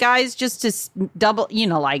should date guys just to double,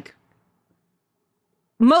 like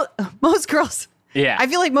most girls. Yeah. I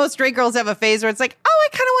feel like most straight girls have a phase where it's like, oh, I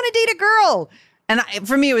kind of want to date a girl. And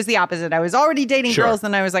for me, it was the opposite. I was already dating girls,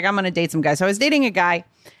 then I was like, I'm going to date some guys. So I was dating a guy,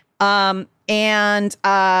 and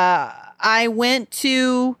I went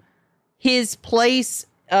to his place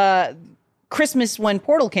Christmas when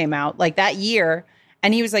Portal came out, like that year,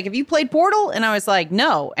 and he was like, have you played Portal? And I was like,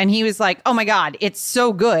 no. And he was like, oh my God, it's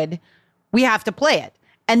so good. We have to play it.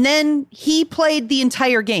 And then he played the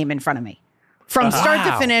entire game in front of me from start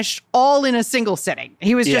to finish, all in a single sitting.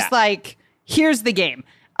 He was just like, here's the game.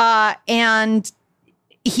 And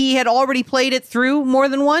he had already played it through more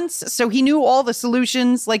than once, so he knew all the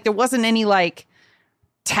solutions. Like there wasn't any like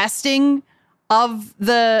testing of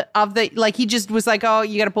the like he just was like, oh,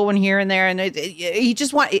 you got to pull one here and there, and he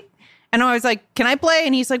just wanted. And I was like, can I play?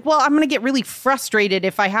 And he's like, well, I'm going to get really frustrated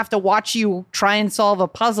if I have to watch you try and solve a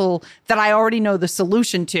puzzle that I already know the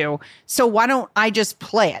solution to. So why don't I just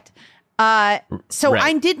play it? I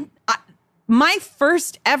didn't. My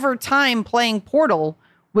first ever time playing Portal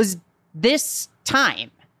was this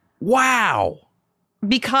time. Wow.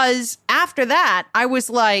 Because after that, I was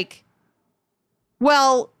like,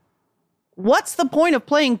 well, what's the point of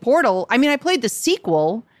playing Portal? I mean, I played the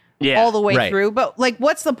sequel all the way through, but like,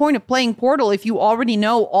 what's the point of playing Portal if you already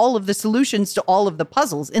know all of the solutions to all of the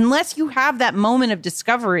puzzles? Unless you have that moment of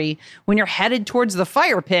discovery when you're headed towards the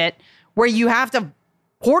fire pit where you have to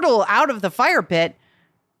portal out of the fire pit.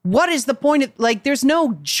 What is the point of, like, there's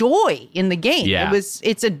no joy in the game. Yeah.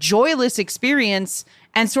 It's a joyless experience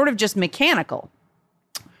and sort of just mechanical.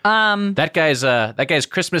 That guy's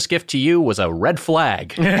Christmas gift to you was a red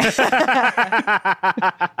flag.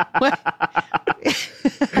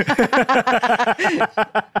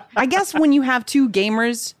 I guess when you have two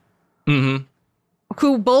gamers who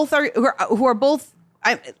are both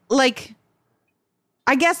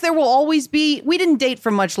I guess there will always be. We didn't date for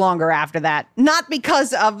much longer after that, not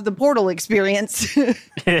because of the Portal experience,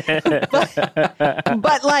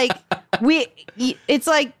 but like it's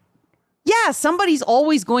like, yeah, somebody's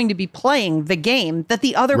always going to be playing the game that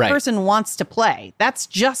the other person wants to play. That's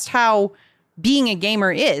just how being a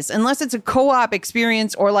gamer is, unless it's a co-op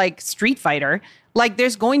experience or like Street Fighter. Like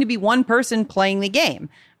there's going to be one person playing the game.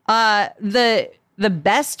 The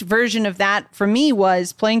best version of that for me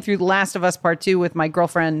was playing through The Last of Us Part 2 with my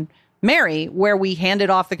girlfriend, Mary, where we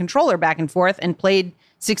handed off the controller back and forth and played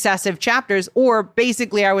successive chapters. Or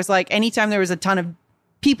basically, I was like, anytime there was a ton of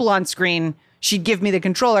people on screen, she'd give me the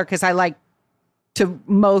controller because I like to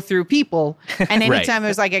mow through people. And anytime it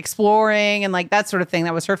was like exploring and like that sort of thing,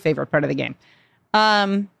 that was her favorite part of the game.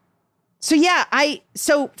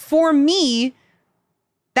 So for me,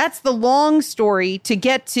 that's the long story to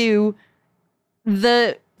get to.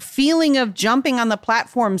 The feeling of jumping on the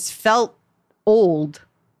platforms felt old.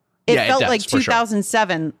 It felt like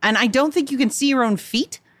 2007. Sure. And I don't think you can see your own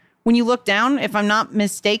feet when you look down, if I'm not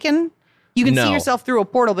mistaken. You can see yourself through a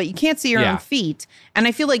portal, but you can't see your own feet. And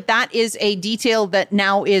I feel like that is a detail that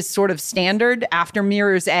now is sort of standard after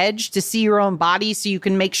Mirror's Edge, to see your own body so you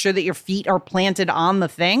can make sure that your feet are planted on the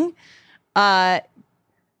thing. I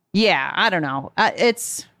don't know.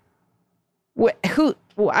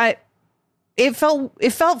 It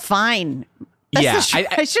felt fine. I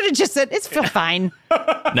should have just said it's fine.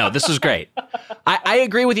 No, this is great. I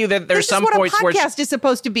agree with you that there's some points where this is what a podcast is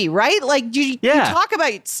supposed to be, right? Like you talk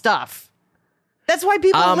about stuff. That's why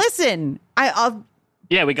people listen.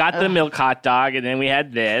 We got the milk hot dog, and then we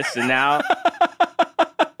had this, and now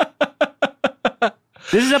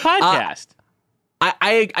this is a podcast.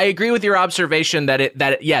 I agree with your observation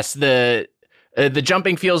that yes, the The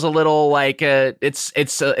jumping feels a little like it's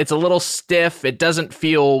a little stiff. It doesn't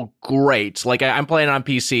feel great. Like I'm playing on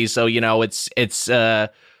PC, so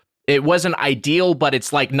it wasn't ideal, but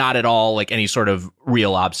it's like not at all like any sort of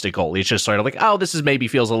real obstacle. It's just sort of like, oh, this is maybe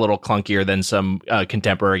feels a little clunkier than some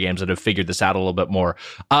contemporary games that have figured this out a little bit more.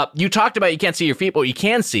 You talked about you can't see your feet, but what you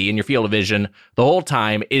can see in your field of vision the whole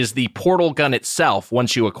time is the portal gun itself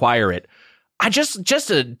once you acquire it. I just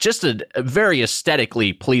a very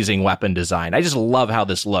aesthetically pleasing weapon design. I just love how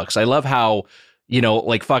this looks. I love how,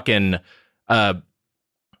 like fucking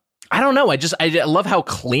I don't know. I love how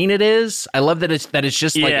clean it is. I love that it's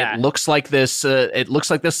just like it looks like this. It looks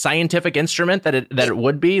like this scientific instrument that it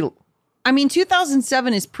would be. I mean,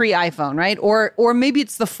 2007 is pre-iPhone, right? Or maybe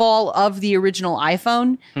it's the fall of the original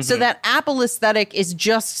iPhone. Mm-hmm. So that Apple aesthetic is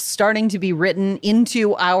just starting to be written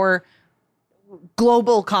into our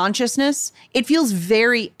global consciousness. It feels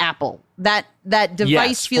very Apple. That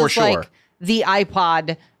device feels like the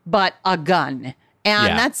iPod, but a gun.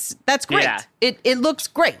 And that's great. Yeah. It looks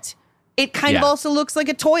great. It kind of also looks like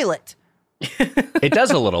a toilet. It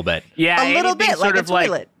does a little bit. Yeah, a little bit like a toilet.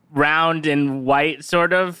 Like round and white,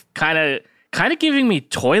 sort of, kind of giving me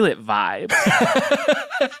toilet vibes.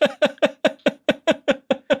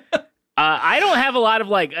 I don't have a lot of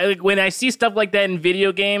like when I see stuff like that in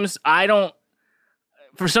video games. I don't,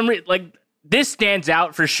 for some reason, like this stands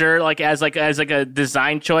out for sure, like as a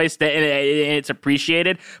design choice that and it's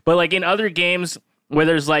appreciated. But like in other games where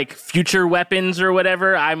there's like future weapons or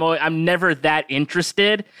whatever, I'm never that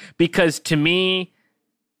interested, because to me,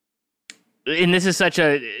 and this is such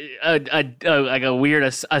a like a weird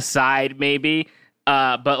aside maybe,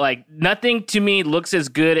 but like nothing to me looks as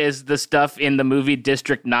good as the stuff in the movie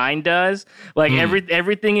District 9 does. Like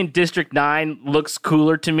everything in District 9 looks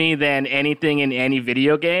cooler to me than anything in any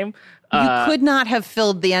video game. You could not have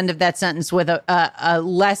filled the end of that sentence with a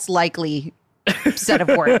less likely set of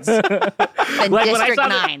words than like District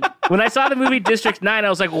 9. When I saw the movie District 9, I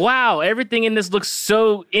was like, wow, everything in this looks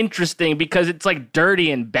so interesting because it's like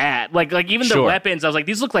dirty and bad. Like even the weapons, I was like,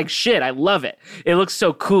 these look like shit. I love it. It looks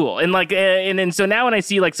so cool. And like, and so now when I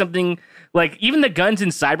see like something like even the guns in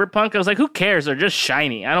Cyberpunk, I was like, who cares? They're just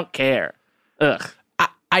shiny. I don't care. Ugh.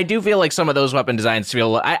 I do feel like some of those weapon designs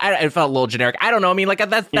feel. I felt a little generic. I don't know. I mean, like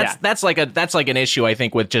that's like an issue I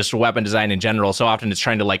think with just weapon design in general. So often it's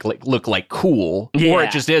trying to like look like cool, or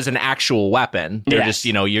it just is an actual weapon. They're just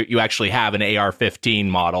you actually have an AR-15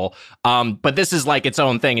 model. But this is like its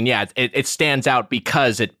own thing, and it stands out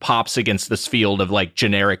because it pops against this field of like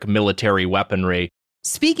generic military weaponry.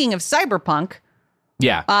 Speaking of Cyberpunk,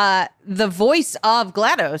 the voice of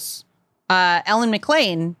GLaDOS, Ellen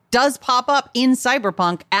McLean, does pop up in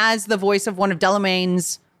Cyberpunk as the voice of one of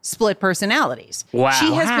Delamain's split personalities. Wow.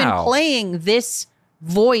 She has been playing this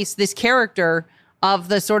voice, this character of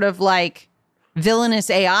the sort of like villainous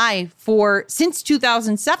AI since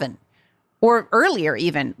 2007 or earlier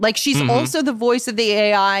even. Like she's also the voice of the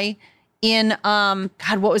AI in, God,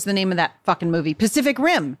 what was the name of that fucking movie? Pacific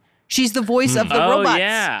Rim. She's the voice of the robots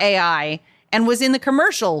AI and was in the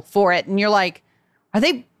commercial for it. And you're like, are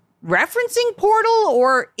they referencing Portal,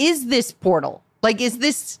 or is this Portal? Like, does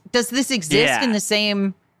this exist in the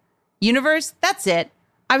same universe? That's it.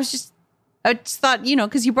 I just thought,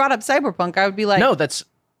 because you brought up Cyberpunk, I would be like, no, that's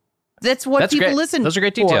what people great. listen. Those are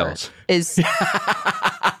great details. Is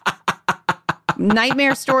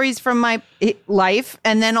nightmare stories from my life,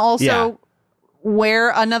 and then also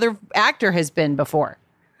where another actor has been before.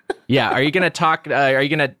 Yeah, are you going to talk? Are you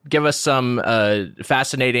going to give us some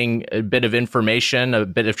fascinating bit of information, a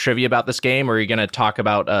bit of trivia about this game, or are you going to talk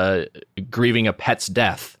about grieving a pet's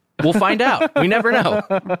death? We'll find out. We never know.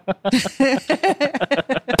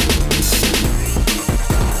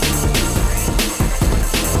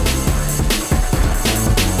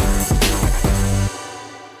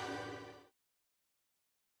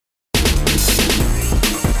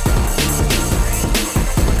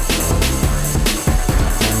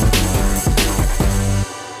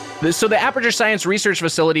 So the Aperture Science Research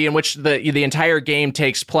Facility, in which the entire game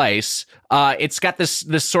takes place, it's got this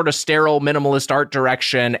sort of sterile, minimalist art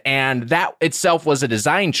direction, and that itself was a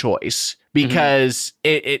design choice because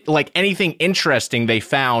it like anything interesting they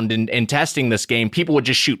found in testing this game, people would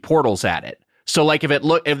just shoot portals at it. So like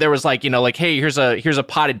if there was like, like, hey, here's a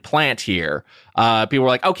potted plant here, people were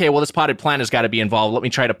like, okay, well, this potted plant has got to be involved. Let me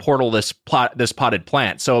try to portal this potted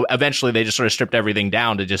plant. So eventually they just sort of stripped everything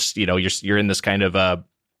down to just, you're in this kind of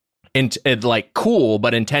like cool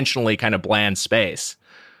but intentionally kind of bland space.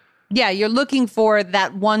 Yeah, you're looking for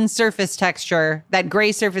that one surface texture, that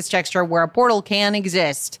gray surface texture where a portal can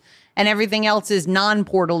exist, and everything else is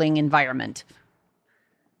non-portaling environment.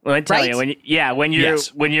 Well, I tell you, when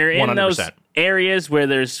you're in 100%. areas where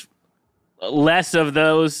there's less of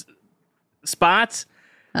those spots,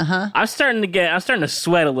 I'm starting to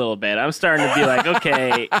sweat a little bit. I'm starting to be like,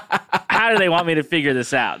 okay, how do they want me to figure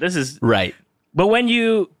this out? This is Right. But when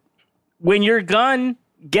your gun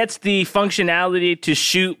gets the functionality to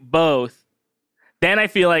shoot both, then I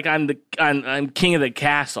feel like I'm king of the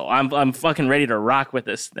castle. I'm fucking ready to rock with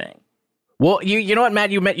this thing. Well, you know what,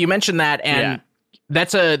 Matt, you mentioned that, and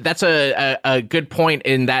that's a good point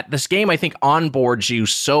in that this game, I think, onboards you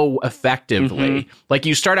so effectively. Like,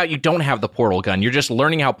 you start out, you don't have the portal gun. You're just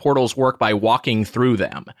learning how portals work by walking through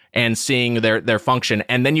them and seeing their function.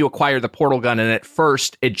 And then you acquire the portal gun, and at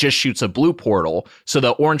first, it just shoots a blue portal. So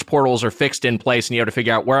the orange portals are fixed in place, and you have to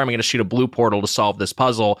figure out where I'm going to shoot a blue portal to solve this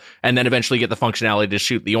puzzle, and then eventually get the functionality to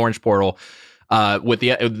shoot the orange portal with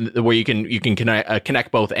the where you can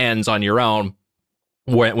connect both ends on your own.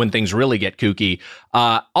 When things really get kooky.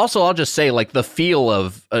 Also, I'll just say, like, the feel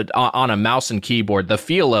of on a mouse and keyboard, the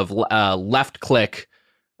feel of left click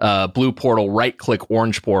blue portal, right click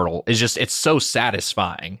orange portal is just, it's so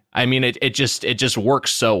satisfying. I mean, it just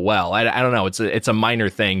works so well. I don't know. It's a minor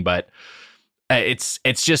thing, but it's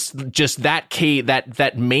just that key,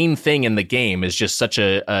 that main thing in the game is just such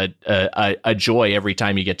a joy every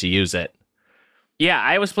time you get to use it. Yeah,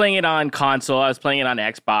 I was playing it on console. I was playing it on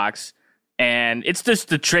Xbox. And it's just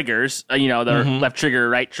the triggers, the left trigger,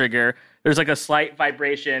 right trigger. There's like a slight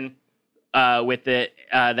vibration with it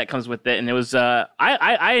that comes with it. And it was,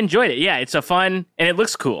 I enjoyed it. Yeah, it's a fun, and it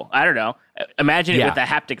looks cool. I don't know. Imagine it with the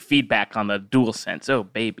haptic feedback on the DualSense. Oh,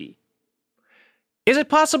 baby. Is it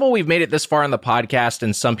possible we've made it this far in the podcast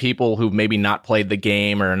and some people who've maybe not played the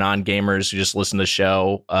game or non-gamers who just listen to the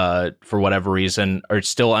show for whatever reason are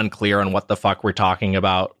still unclear on what the fuck we're talking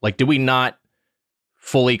about? Like, do we not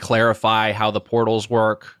fully clarify how the portals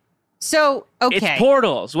work? So, okay. It's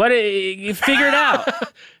portals. What? You figure it out.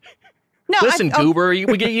 No, listen, Goober, you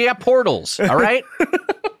got portals, all right?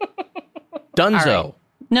 Dunzo. All right.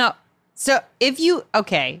 No. So, if you're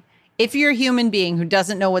a human being who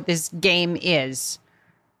doesn't know what this game is,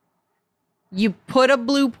 you put a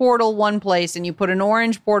blue portal one place and you put an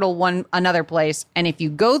orange portal another place. And if you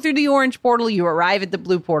go through the orange portal, you arrive at the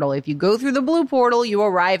blue portal. If you go through the blue portal, you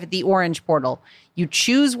arrive at the orange portal. You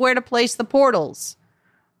choose where to place the portals.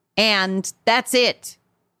 And that's it.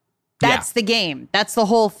 That's the game. That's the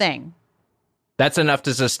whole thing. That's enough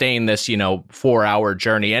to sustain this, 4-hour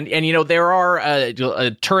journey. And there are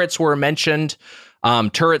turrets were mentioned.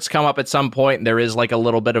 Turrets come up at some point. There is like a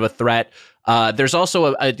little bit of a threat. There's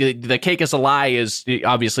also the Cake is a Lie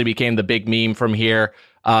obviously became the big meme from here,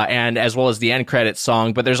 and as well as the end credits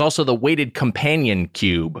song. But there's also the weighted companion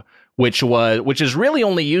cube, which is really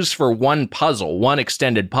only used for one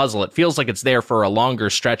extended puzzle. It feels like it's there for a longer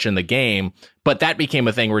stretch in the game, but that became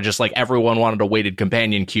a thing where just like everyone wanted a weighted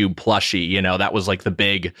companion cube plushie. That was like the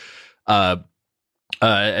big.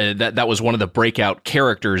 That was one of the breakout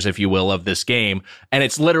characters, if you will, of this game, and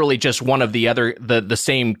it's literally just one of the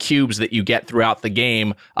same cubes that you get throughout the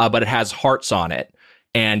game, but it has hearts on it,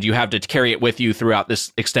 and you have to carry it with you throughout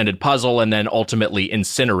this extended puzzle, and then ultimately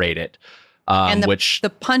incinerate it. And the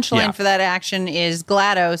punchline for that action is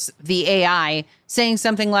GLaDOS, the AI, saying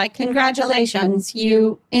something like, "Congratulations,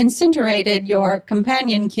 you incinerated your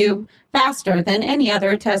companion cube faster than any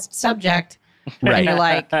other test subject." Right. And you're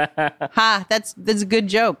like, that's a good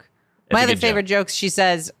joke. My other favorite jokes, she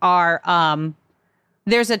says, are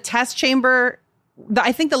there's a test chamber.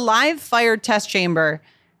 I think the live fire test chamber,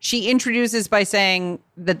 she introduces by saying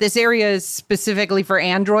that this area is specifically for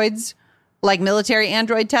androids, like military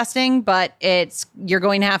android testing, but you're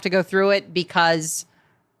going to have to go through it because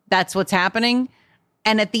that's what's happening.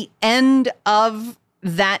 And at the end of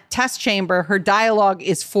that test chamber, her dialogue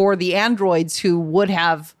is for the androids who would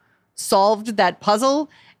have solved that puzzle,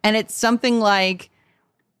 and it's something like,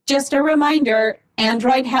 "Just a reminder,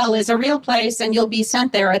 Android hell is a real place, and you'll be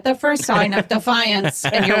sent there at the first sign of defiance."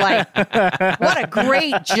 And you're like, what a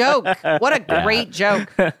great joke. What a great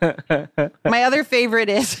joke. My other favorite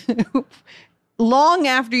is long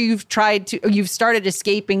after you've started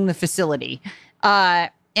escaping the facility.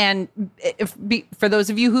 And for those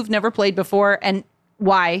of you who've never played before, and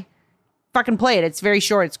why, fucking play it. It's very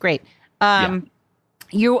short. It's great.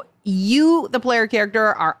 You, the player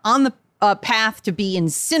character, are on the path to be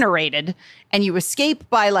incinerated, and you escape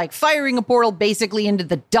by like firing a portal basically into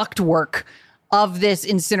the ductwork of this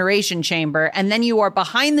incineration chamber. And then you are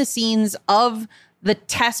behind the scenes of the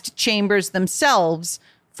test chambers themselves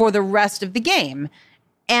for the rest of the game.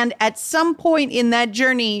 And at some point in that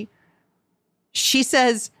journey, she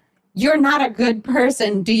says, "You're not a good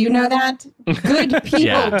person. Do you know that? Good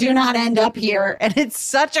people do not end up here." And it's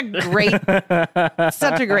such a great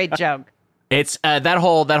joke. It's that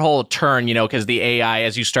whole turn, because the AI,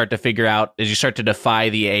 as you start to defy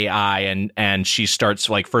the AI, and she starts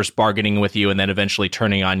like first bargaining with you and then eventually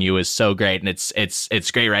turning on you, is so great, and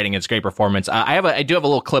it's great writing, it's great performance. I do have a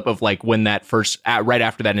little clip of like when that first right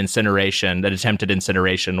after that attempted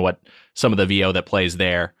incineration, what some of the VO that plays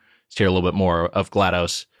there. Let's hear a little bit more of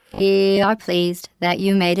GLaDOS. We are pleased that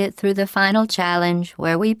you made it through the final challenge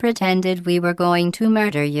where we pretended we were going to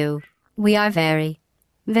murder you. We are very,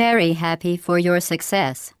 very happy for your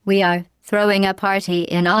success. We are throwing a party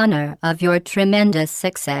in honor of your tremendous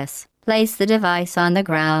success. Place the device on the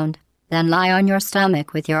ground, then lie on your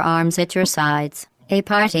stomach with your arms at your sides. A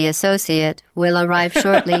party associate will arrive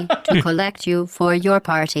shortly to collect you for your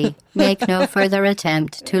party. Make no further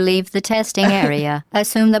attempt to leave the testing area.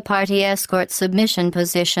 Assume the party escort submission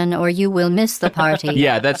position or you will miss the party.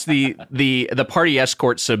 Yeah, that's the party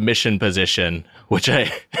escort submission position, which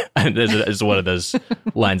is one of those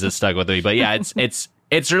lines that stuck with me. But yeah,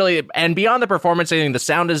 it's really, and beyond the performance, I think the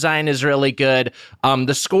sound design is really good.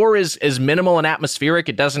 The score is minimal and atmospheric.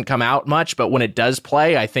 It doesn't come out much, but when it does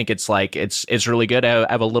play, I think it's really good. I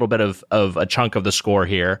have a little bit of a chunk of the score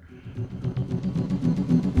here.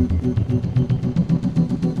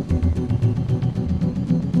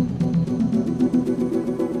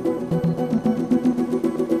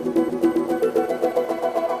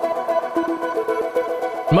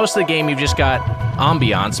 Most of the game, you've just got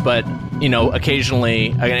ambiance, but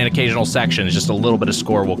occasionally, an occasional section is just a little bit of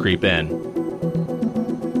score will creep in.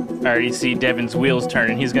 I already see Devin's wheels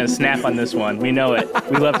turning. He's going to snap on this one. We know it.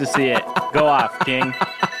 We love to see it. Go off, King.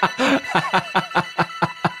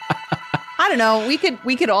 I don't know. We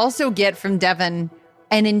could also get from Devin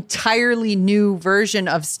an entirely new version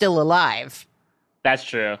of Still Alive. That's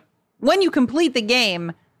true. When you complete the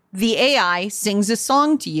game, the AI sings a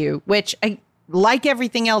song to you, which, like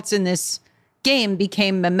everything else in this game,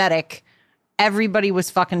 became mimetic. Everybody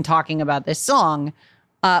was fucking talking about this song.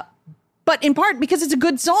 But in part because it's a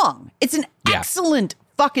good song. It's an excellent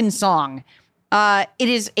fucking song. It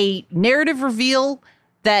is a narrative reveal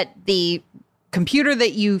that the computer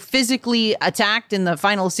that you physically attacked in the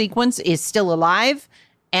final sequence is still alive.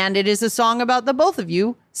 And it is a song about the both of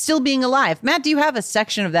you still being alive. Matt, do you have a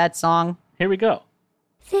section of that song? Here we go.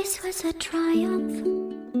 This was a triumph.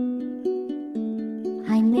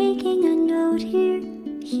 I'm making a note here.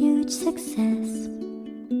 Huge success.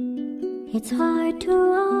 It's hard to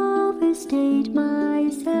overstate my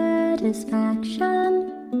satisfaction.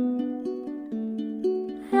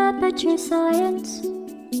 Aperture Science.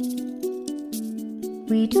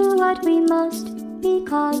 We do what we must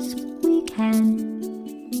because we can.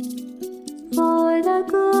 For the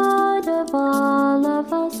good of all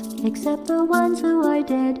of us, except the ones who are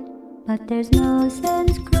dead. But there's no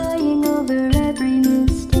sense crying over every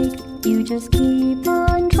mistake. You just keep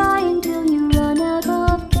on trying till you run out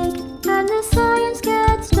of cake. And the science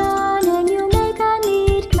gets done and you make a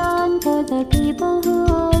neat gun for the people who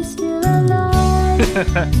are still alive.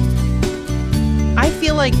 I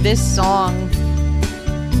feel like this song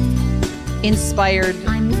inspired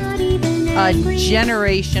a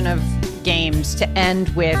generation of games to end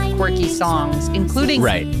with quirky songs, including...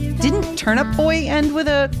 Right. Didn't Turnip Boy end with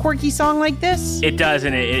a quirky song like this? It does,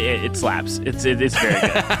 and it slaps. It's very good.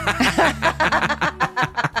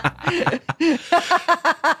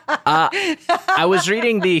 I was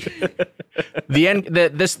reading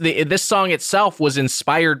this song itself was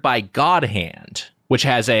inspired by God Hand, which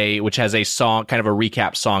has a song, kind of a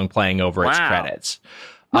recap song playing over its credits.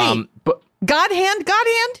 Wait, but God Hand?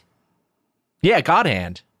 Yeah, God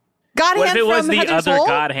Hand. God What Hand if it was from the Heather's other Hole?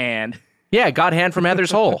 God Hand? Yeah, God Hand from Heather's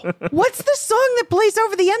Hole. What's the song that plays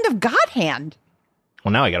over the end of God Hand?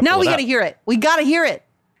 Well, now I gotta. Now we got to hear it. We gotta hear it.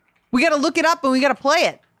 We gotta look it up and we gotta play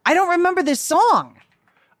it. I don't remember this song.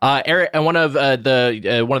 Eric, and one of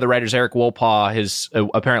the writers, Eric Wolpaw, his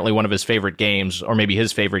apparently one of his favorite games, or maybe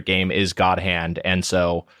his favorite game, is God Hand, and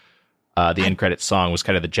so the end credits song was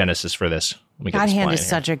kind of the genesis for this. God Hand is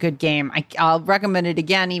such a good game. I'll recommend it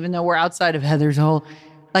again, even though we're outside of Heather's Hole.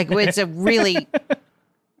 Like, it's a really,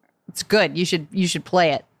 it's good. You should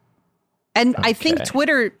play it. And I think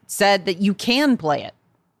Twitter said that you can play it.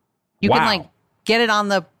 You can get it on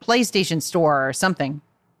the PlayStation Store or something.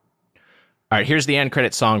 All right, here's the end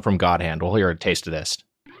credit song from God Hand. We'll hear a taste of this.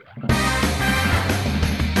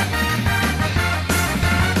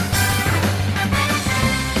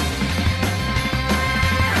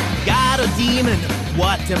 Got a demon,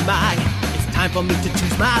 what am I? It's time for me to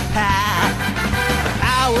choose my path. The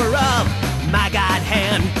power of my God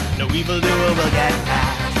Hand, no evildoer will get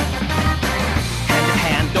past. Hand to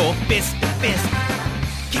hand or fist to fist,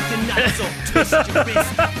 kick the nuts or twist your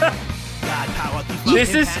wrist. God power,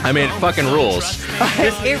 This is I mean, it fucking rules.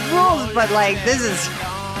 It rules, but like this is.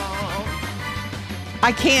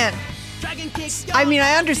 I can't. I mean,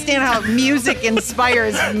 I understand how music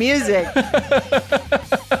inspires music. this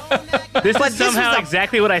But is this somehow was a-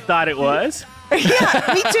 exactly what I thought it was.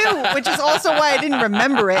 Yeah, me too, which is also why I didn't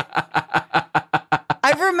remember it.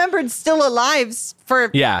 I've remembered Still Alive's for,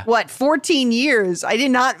 14 years. I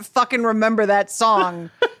did not fucking remember that song.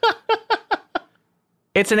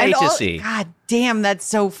 It's an A to C. God damn, that's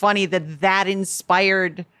so funny that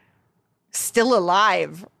inspired Still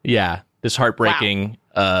Alive. Yeah, this heartbreaking,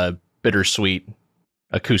 bittersweet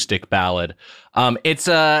acoustic ballad. It's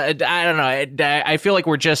I don't know. I feel like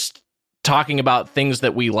we're just talking about things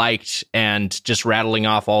that we liked and just rattling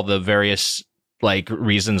off all the various like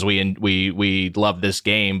reasons we love this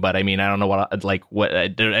game. But I mean, I don't know what I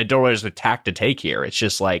don't know there's a tack to take here. It's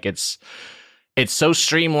just like it's so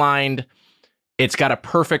streamlined. It's got a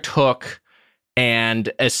perfect hook,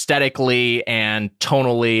 and aesthetically and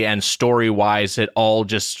tonally and story wise, it all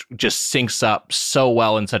just syncs up so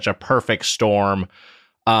well in such a perfect storm.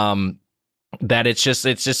 That it's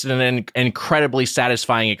just an incredibly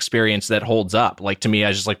satisfying experience that holds up. Like to me, I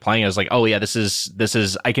was just like playing. I was like, oh yeah, this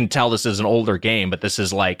is. I can tell this is an older game, but this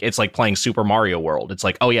is like it's like playing Super Mario World. It's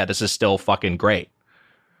like, oh yeah, this is still fucking great.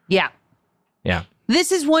 Yeah, yeah.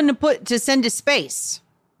 This is one to send to space.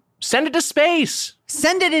 Send it to space.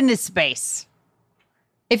 Send it into space.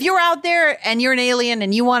 If you're out there and you're an alien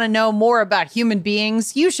and you want to know more about human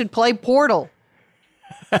beings, you should play Portal.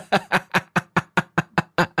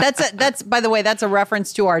 That's by the way, that's a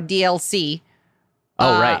reference to our DLC.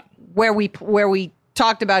 Oh, right. Where we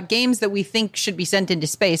talked about games that we think should be sent into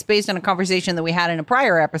space based on a conversation that we had in a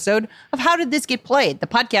prior episode of How Did This Get Played? The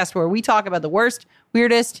podcast where we talk about the worst,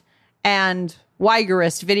 weirdest, and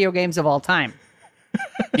wigerest video games of all time.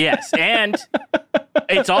 Yes, and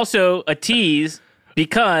it's also a tease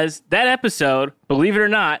because that episode, believe it or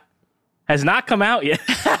not, has not come out yet.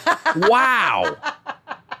 Wow.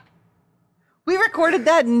 We recorded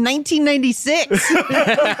that in 1996.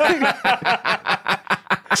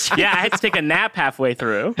 Yeah, I had to take a nap halfway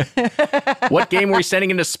through. What game were we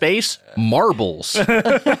sending into space? Marbles.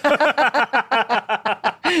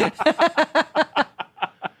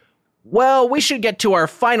 Well, we should get to our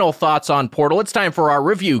final thoughts on Portal. It's time for our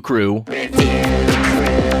review crew.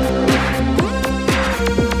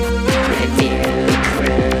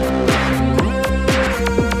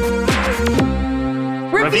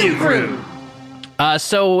 Review crew.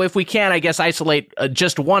 So if we can, I guess, isolate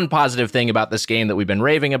just one positive thing about this game that we've been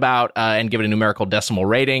raving about and give it a numerical decimal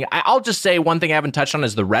rating. I'll just say one thing I haven't touched on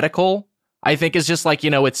is the reticle. I think is just like,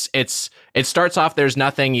 it starts off, there's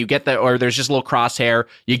nothing, you get or there's just a little crosshair,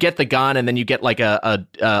 you get the gun, and then you get like a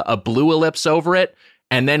blue ellipse over it.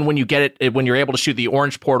 And then when you get it, when you're able to shoot the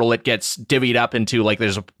orange portal, it gets divvied up into like,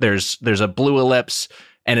 there's a blue ellipse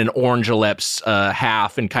and an orange ellipse,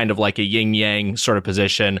 half in kind of like a yin yang sort of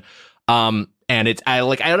position. And it's, I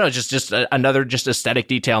don't know, just another aesthetic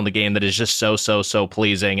detail in the game that is just so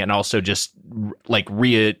pleasing, and also just like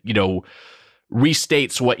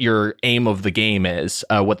restates what your aim of the game is,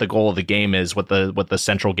 what the goal of the game is, what the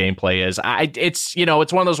central gameplay is. It's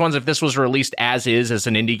one of those ones, if this was released as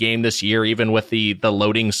an indie game this year, even with the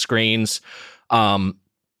loading screens,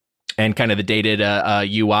 and kind of the dated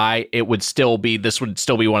UI, this would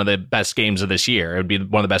still be one of the best games of this year. It would be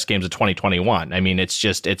one of the best games of 2021. I mean, it's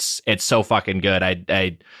so fucking good.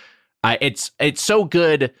 It's so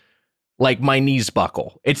good. Like my knees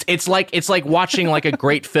buckle. It's like watching like a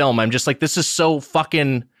great film. I'm just like, this is so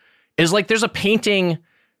fucking. It's like there's a painting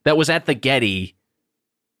that was at the Getty.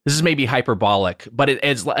 This is maybe hyperbolic, but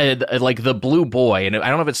it's like the Blue Boy, and I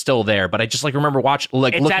don't know if it's still there, but I just like remember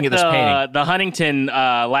looking at this painting. The Huntington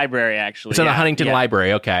Library, actually. It's in the Huntington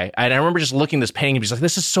Library, okay. And I remember just looking at this painting and be like,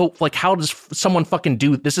 this is so, like, how does someone fucking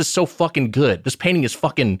do this? Is so fucking good. This painting is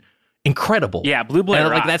fucking incredible. Yeah, Blue Boy.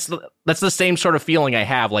 Like that's the same sort of feeling I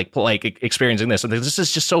have like experiencing this. This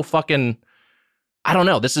is just so fucking. I don't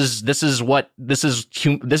know. This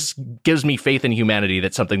gives me faith in humanity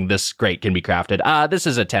that something this great can be crafted. This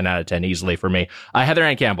is a 10 out of 10 easily for me. Heather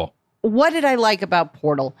Ann Campbell. What did I like about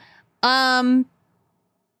Portal? I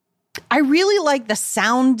really like the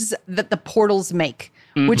sounds that the portals make,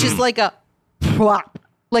 which is like a plop.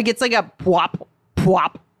 Like it's like a plop,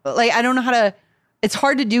 plop. Like I don't know how to. It's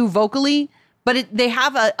hard to do vocally, but they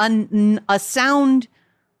have a sound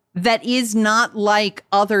that is not like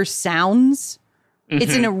other sounds.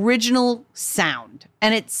 It's an original sound,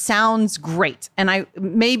 and it sounds great. And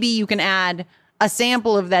maybe you can add a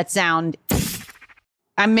sample of that sound.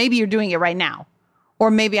 And maybe you're doing it right now, or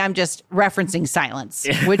maybe I'm just referencing silence,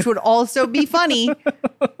 which would also be funny.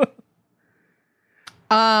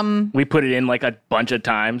 We put it in like a bunch of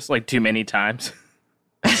times, like too many times.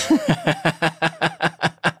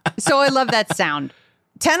 So I love that sound.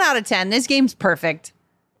 10 out of 10. This game's perfect.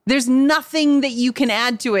 There's nothing that you can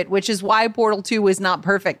add to it, which is why Portal 2 is not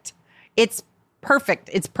perfect. It's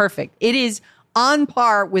perfect. It's perfect. It is on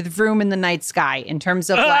par with Vroom in the Night Sky in terms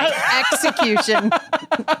of like execution.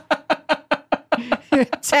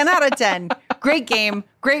 10 out of 10. Great game,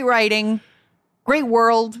 great writing, great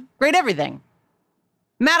world, great everything.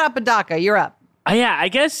 Matt Apodaca, you're up. Yeah, I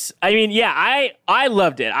guess, I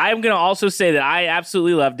loved it. I'm going to also say that I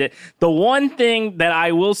absolutely loved it. The one thing that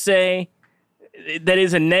I will say that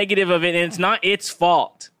is a negative of it, and it's not its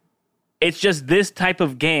fault, it's just this type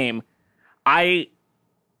of game. I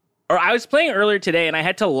was playing earlier today, and I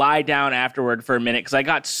had to lie down afterward for a minute because I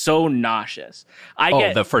got so nauseous.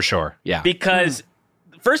 For sure, yeah. Because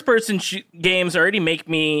first-person games already make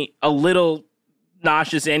me a little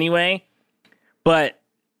nauseous anyway, but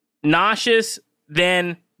nauseous,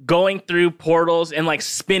 then going through portals and like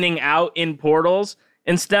spinning out in portals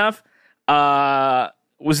and stuff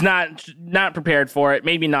was not prepared for it.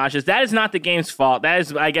 Maybe nauseous. That is not the game's fault. That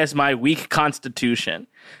is, I guess, my weak constitution.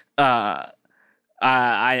 I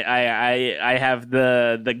have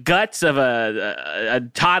the guts of a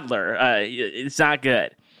toddler. It's not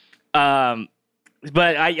good. But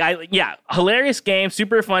hilarious game,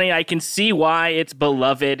 super funny. I can see why it's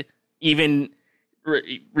beloved, even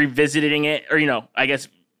revisiting it, or I guess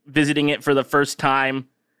visiting it for the first time.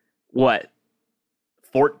 Almost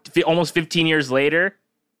 15 years later,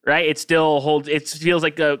 right? It still holds. It feels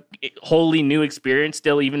like a wholly new experience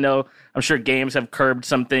still, even though I'm sure games have curbed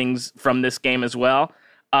some things from this game as well.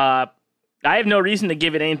 I have no reason to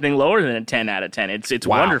give it anything lower than a 10 out of 10. It's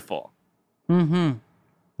wonderful. Mm-hmm.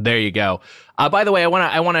 There you go. By the way, I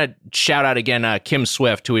want to shout out again Kim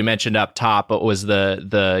Swift, who we mentioned up top, but was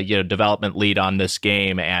the development lead on this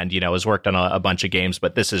game, and has worked on a bunch of games.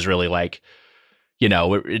 But this is really like,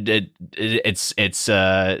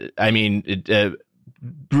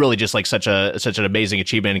 really just like such an amazing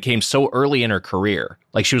achievement. It came so early in her career,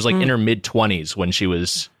 like she was like in her mid-20s when she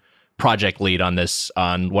was project lead on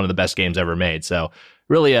one of the best games ever made. So.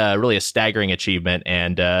 Really a staggering achievement,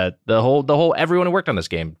 and the whole everyone who worked on this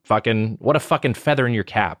game, what a fucking feather in your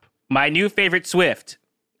cap. My new favorite Swift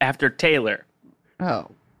after Taylor.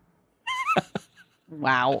 Oh,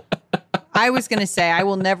 wow! I was going to say I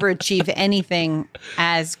will never achieve anything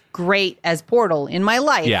as great as Portal in my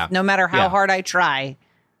life, no matter how hard I try.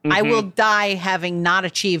 Mm-hmm. I will die having not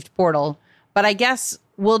achieved Portal, but I guess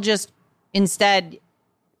we'll just instead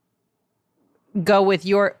go with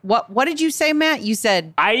your what did you say, Matt? You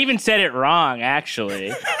said I even said it wrong,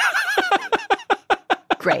 actually.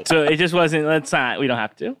 Great. So it just wasn't. Let's not. We don't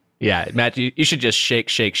have to. Yeah, Matt, you should just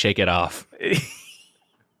shake it off.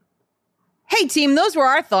 Hey, team, those were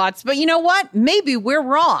our thoughts, but you know what? Maybe we're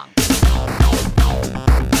wrong.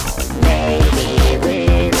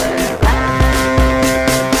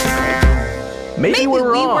 Maybe we're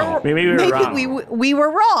wrong. Maybe we were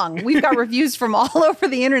wrong. We've got reviews from all over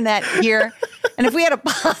the internet here. And if we had a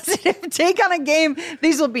positive take on a game,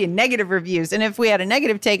 these will be negative reviews. And if we had a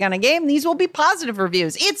negative take on a game, these will be positive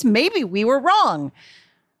reviews. It's maybe we were wrong.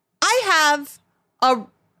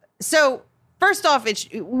 So first off,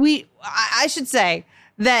 I should say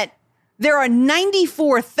that there are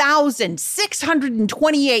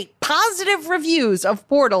 94,628 positive reviews of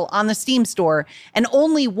Portal on the Steam store and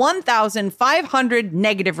only 1,500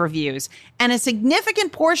 negative reviews. And a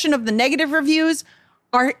significant portion of the negative reviews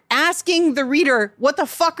are asking the reader, what the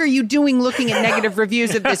fuck are you doing looking at negative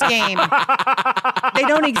reviews of this game? They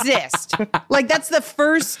don't exist. Like, that's the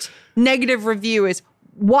first negative review is,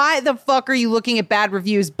 why the fuck are you looking at bad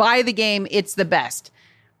reviews? Buy the game. It's the best.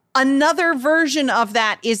 Another version of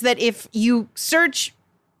that is that if you search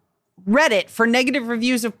Reddit for negative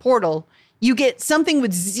reviews of Portal, you get something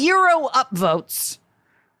with 0 upvotes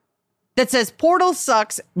that says Portal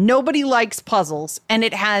sucks, nobody likes puzzles, and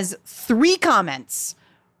it has 3 comments.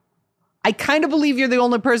 I kind of believe you're the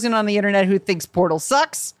only person on the internet who thinks Portal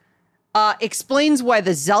sucks. Explains why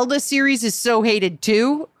the Zelda series is so hated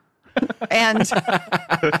too. And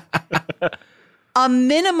a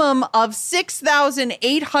minimum of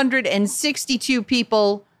 6,862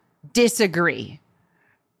 people disagree.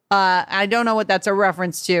 I don't know what that's a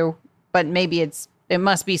reference to, but maybe it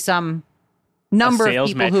must be some number of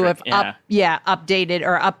people who have updated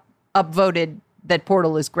or upvoted that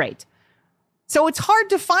Portal is great. So it's hard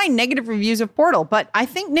to find negative reviews of Portal, but I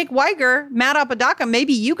think Nick Weiger, Matt Apodaca,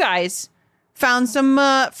 maybe you guys found some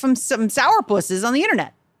sourpusses on the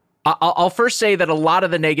internet. I'll first say that a lot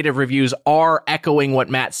of the negative reviews are echoing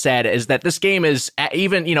what Matt said, is that this game is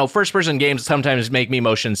even, first-person games sometimes make me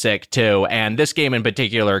motion sick too, and this game in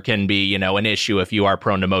particular can be, an issue if you are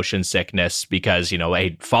prone to motion sickness because,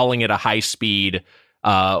 falling at a high speed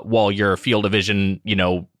while your field of vision,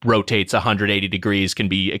 rotates 180 degrees can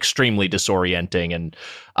be extremely disorienting,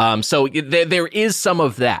 and so there is some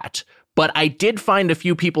of that. But I did find a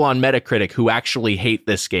few people on Metacritic who actually hate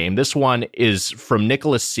this game. This one is from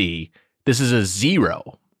Nicholas C. This is a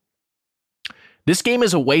 0. This game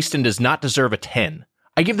is a waste and does not deserve a 10.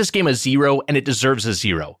 I give this game a 0 and it deserves a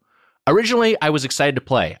 0. Originally, I was excited to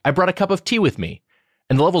play. I brought a cup of tea with me.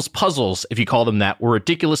 And the level's puzzles, if you call them that, were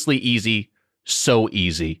ridiculously easy. So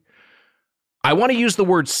easy. I want to use the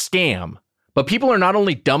word scam. But people are not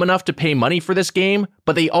only dumb enough to pay money for this game,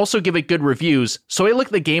 but they also give it good reviews, so I look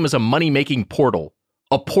at the game as a money-making portal.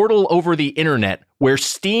 A portal over the internet, where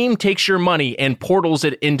Steam takes your money and portals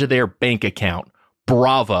it into their bank account.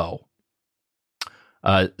 Bravo.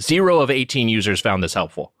 0 of 18 users found this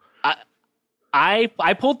helpful. I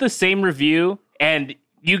pulled the same review, and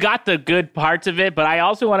you got the good parts of it, but I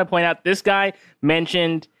also want to point out this guy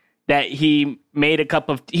mentioned that he made a cup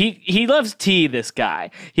of he loves tea, this guy.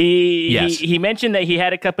 He mentioned that he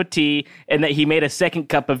had a cup of tea and that he made a second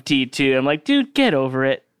cup of tea too. I'm like, dude, get over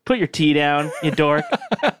it. Put your tea down, you dork.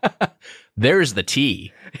 There's the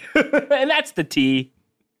tea. And that's the tea.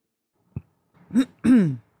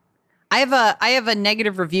 I have a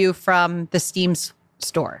negative review from the Steam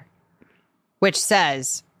store, which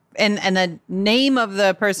says, and the name of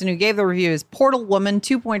the person who gave the review is Portal Woman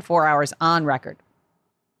 2.4 hours on record.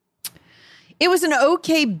 It was an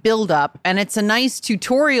okay build-up, and it's a nice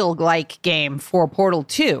tutorial-like game for Portal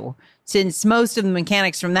 2, since most of the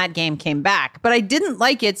mechanics from that game came back. But I didn't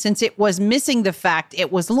like it since it was missing the fact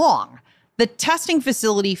it was long. The testing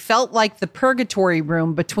facility felt like the purgatory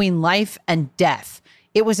room between life and death.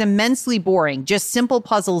 It was immensely boring. Just simple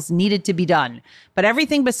puzzles needed to be done. But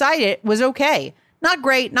everything beside it was okay. Not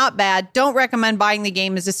great, not bad. Don't recommend buying the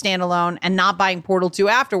game as a standalone and not buying Portal 2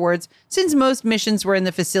 afterwards, since most missions were in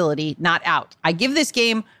the facility, not out. I give this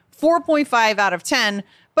game 4.5 out of 10,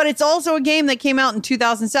 but it's also a game that came out in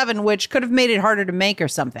 2007, which could have made it harder to make or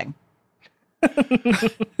something.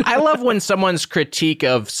 I love when someone's critique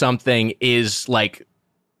of something is like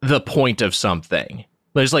the point of something.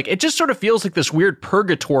 There's like, it just sort of feels like this weird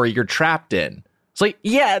purgatory you're trapped in. It's like,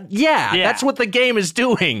 yeah, that's what the game is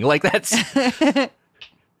doing. Like, that's...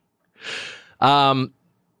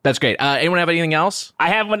 that's great. Anyone have anything else? I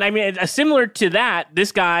have one. I mean, similar to that,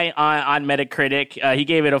 this guy on Metacritic, he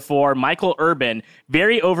gave it a 4. Michael Urban,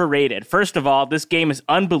 very overrated. First of all, this game is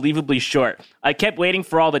unbelievably short. I kept waiting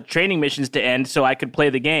for all the training missions to end so I could play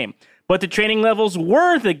the game. But the training levels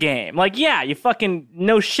were the game. Like, yeah, you fucking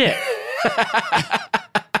no shit.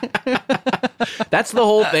 That's the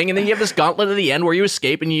whole thing. And then you have this gauntlet at the end where you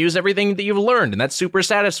escape and you use everything that you've learned. And that's super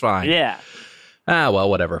satisfying. Yeah. Well,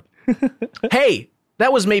 whatever. Hey,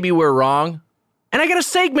 that was Maybe We're Wrong. And I got a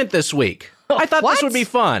segment this week. I thought this would be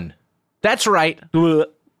fun. That's right.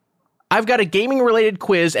 I've got a gaming-related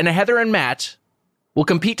quiz, and Heather and Matt will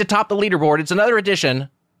compete to top the leaderboard. It's another edition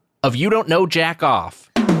of You Don't Know Jack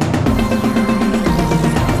Off.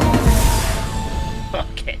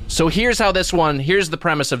 Okay. So here's the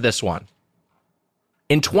premise of this one.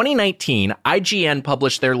 In 2019, IGN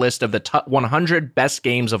published their list of the top 100 best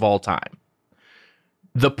games of all time.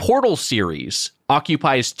 The Portal series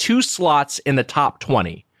occupies 2 slots in the top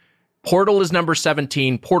 20. Portal is number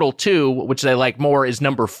 17. Portal 2, which they like more, is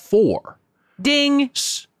number 4. Ding.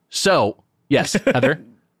 So, yes, Heather?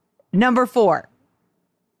 Number 4.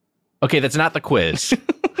 Okay, that's not the quiz.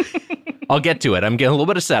 I'll get to it. I'm getting a little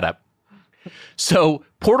bit of setup. So,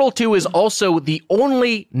 Portal 2 is also the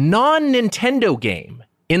only non-Nintendo game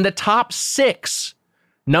in the top 6.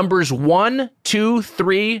 Numbers 1, 2,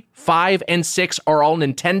 3, 5, and 6 are all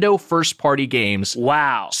Nintendo first-party games.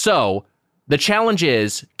 Wow. So, the challenge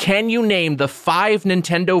is, can you name the 5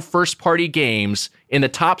 Nintendo first-party games in the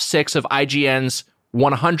top 6 of IGN's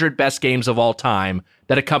 100 best games of all time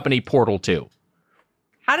that accompany Portal 2?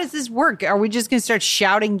 How does this work? Are we just going to start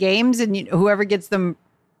shouting games and whoever gets them...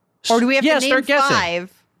 Or do we have to name start guessing.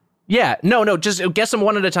 5? Yeah, no, just guess them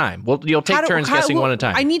one at a time. You'll take turns guessing one at a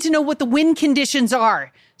time. I need to know what the win conditions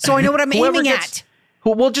are, so I know what I'm aiming at.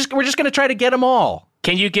 We're just going to try to get them all.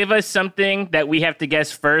 Can you give us something that we have to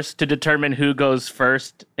guess first to determine who goes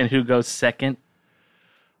first and who goes second?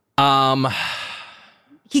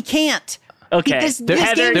 He can't. Okay. This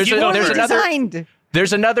game is designed.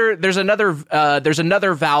 There's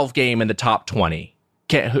another Valve game in the top 20.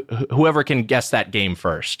 Whoever can guess that game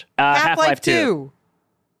first. Half-Life 2.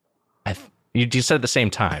 You said at the same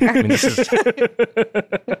time. I mean, this is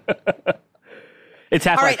It's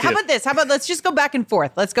Half-Life All right, 2. how about this? How about let's just go back and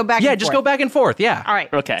forth. Let's go back and forth. yeah, just go back and forth. Yeah. All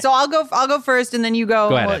right. Okay. So I'll go first, and then you go.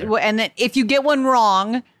 Go ahead, Heather. And then if you get one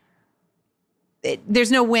wrong, there's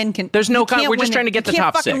no win. There's no. you can't We're just win trying to it. get You the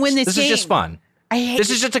can't top fucking 6. Win This is just fun. I hate This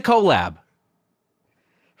is just a collab.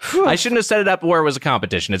 I shouldn't have set it up where it was a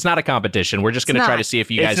competition. It's not a competition. We're just going to try not. to see if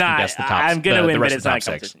you guys It's can not. guess the top. I'm gonna win, the but rest it's of the not a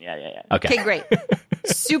top 6. competition. Yeah. Okay. Okay, great.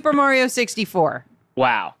 Super Mario 64.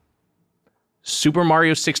 Wow. Super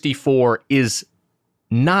Mario 64 is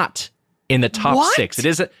not in the top What? 6.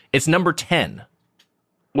 It's number 10.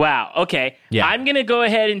 Wow. Okay. Yeah. I'm gonna go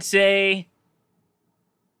ahead and say,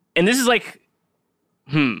 and this is like,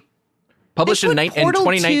 Published They in, put in Portal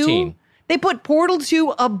 2019. 2 They put Portal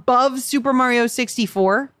 2 above Super Mario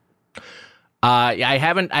 64. I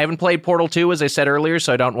haven't played Portal 2, as I said earlier,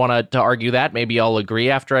 so I don't want to argue that. Maybe I'll agree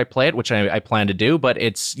after I play it, which I plan to do. But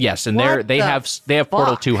it's yes, and What they the have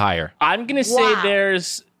Portal fuck? 2 higher. I'm gonna say Wow.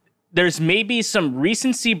 there's maybe some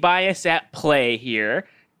recency bias at play here,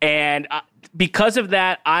 and because of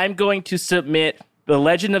that, I'm going to submit The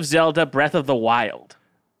Legend of Zelda: Breath of the Wild.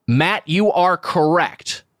 Matt, you are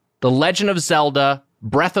correct. The Legend of Zelda: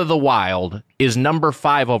 Breath of the Wild is number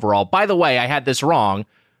 5 overall. By the way, I had this wrong.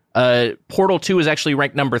 Portal 2 is actually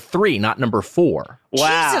ranked number 3, not number 4.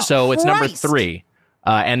 Wow. Jesus So it's number Christ. 3.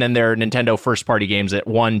 And then there are Nintendo first-party games at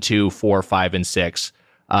 1, 2, 4, 5, and 6.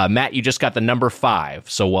 Matt, you just got the number 5,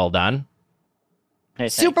 so well done. Hey,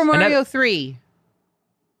 Super thanks. Mario 3.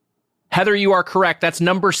 Heather, you are correct. That's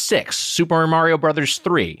number 6, Super Mario Brothers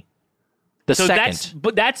 3. The So second.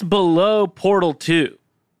 that's below Portal 2.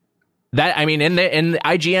 That I mean, in the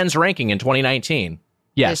IGN's ranking in 2019,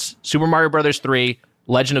 yes, Super Mario Brothers 3,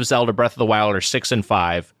 Legend of Zelda: Breath of the Wild are 6 and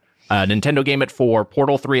 5. Nintendo game at 4,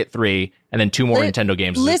 Portal 3 at 3, and then 2 more Nintendo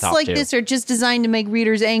games as the Lists top like 2. this are just designed to make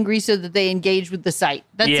readers angry so that they engage with the site.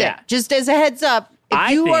 That's Yeah. it. Just as a heads up, if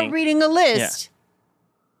I you are think- reading a list.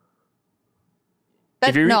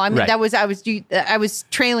 If you're- No, I mean Right. I was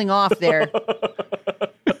trailing off there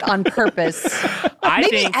on purpose. I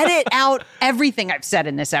Maybe think edit out everything I've said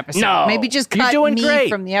in this episode. No. Maybe just You're cut doing me great.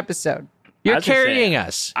 from the episode. You're I was gonna say, carrying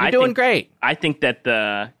us. You're I doing think- great. I think that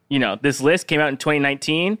this list came out in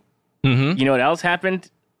 2019. Mm-hmm. You know what else happened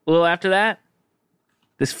a little after that?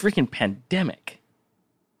 This freaking pandemic.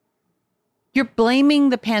 You're blaming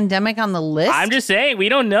the pandemic on the list? I'm just saying, we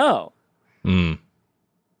don't know. You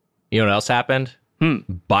know what else happened?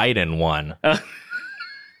 Biden won.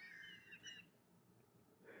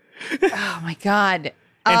 Oh my God.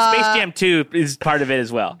 And Space Jam 2 is part of it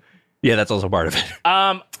as well. Yeah, that's also part of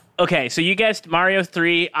it. Okay, so you guessed Mario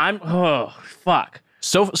 3. Fuck.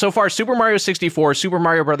 So far, Super Mario 64, Super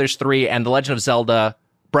Mario Brothers 3, and The Legend of Zelda: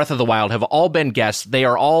 Breath of the Wild have all been guessed. They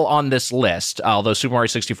are all on this list, although Super Mario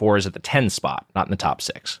 64 is at the 10 spot, not in the top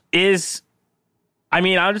 6. I'm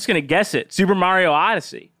just going to guess it. Super Mario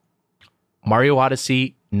Odyssey. Mario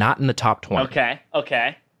Odyssey, not in the top 20.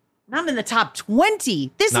 Okay. I'm in the top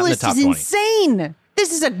 20. This Not in the list top is 20. insane.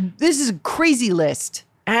 This is a crazy list.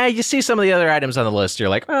 You see some of the other items on the list, you're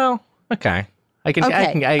like, oh, okay.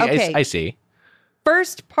 Okay. I see.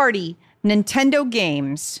 First party Nintendo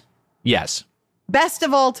games, Yes. best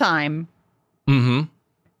of all time. Mm-hmm.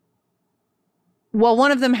 Well,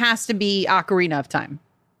 one of them has to be Ocarina of Time.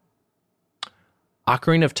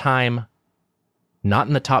 Ocarina of Time, not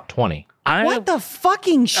in the top 20. I'm What the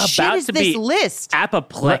fucking shit about is to this be list?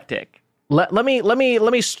 apoplectic. Let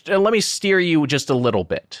me steer you just a little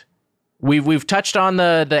bit. We've touched on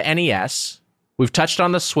the NES. We've touched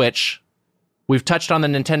on the Switch. We've touched on the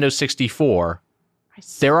Nintendo 64.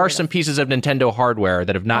 There are some pieces of Nintendo hardware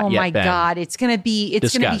that have not Oh yet my been. God, it's gonna be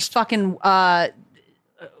discussed. fucking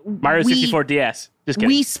Mario 64 DS. Just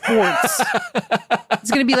kidding. Wii Sports. It's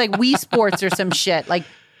gonna be like Wii Sports or some shit. Like,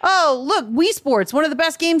 oh look, Wii Sports, one of the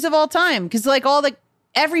best games of all time, because like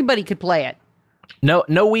everybody could play it. No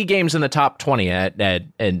Wii games in the top 20.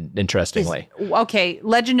 And interestingly, Okay,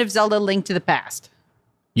 Legend of Zelda: Link to the Past.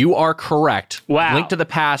 you are correct. Wow. Link to the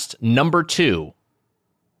Past, number 2,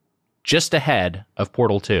 just ahead of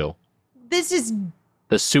Portal 2, This is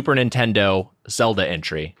the Super Nintendo Zelda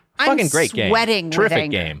entry. I'm Fucking great game. sweating with Terrific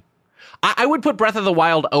anger. game. I would put Breath of the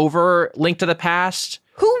Wild over Link to the Past.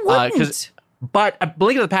 who wouldn't? But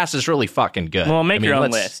Link to the Past is really fucking good. Well, make I mean, your own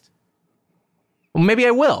let's- list. Well, maybe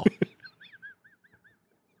I will.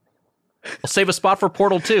 I'll save a spot for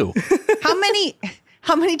Portal 2.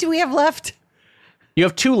 How many do we have left? You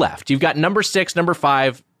have 2 left. You've got number 6, number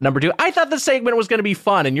 5, number 2. I thought the segment was going to be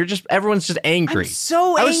fun, and everyone's just angry. I was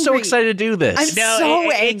so angry. excited to do this. I'm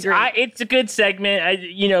so angry. It's a good segment.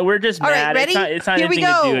 We're just All mad. right, ready? It's not Here we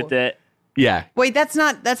anything to do go. with it. Yeah. Wait, that's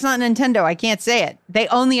not Nintendo. I can't say it. They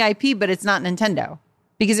own the IP, but it's not Nintendo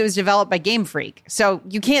because it was developed by Game Freak. So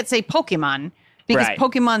you can't say Pokemon because Right.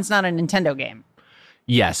 Pokemon's not a Nintendo game.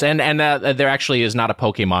 Yes, and there actually is not a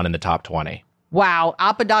Pokemon in the top 20. Wow,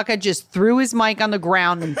 Apodaca just threw his mic on the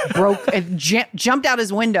ground and jumped out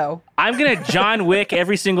his window. I'm gonna John Wick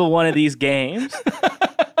every single one of these games.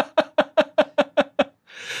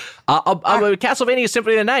 Castlevania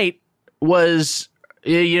Symphony of the Night was,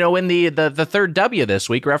 in the third W this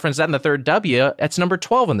week, referenced that in the third W. It's number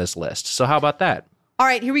 12 on this list. So how about that? All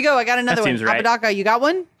right, here we go. I got another That one. seems right. Apodaca, you got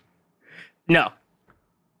one? No.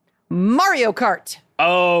 Mario Kart.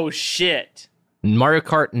 Oh shit. Mario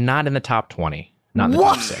Kart not in the top 20, not in the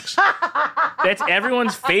top 6. That's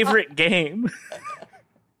everyone's favorite game.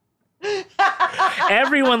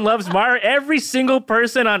 Everyone loves Mario. Every single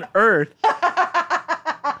person on Earth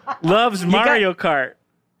loves Mario Kart.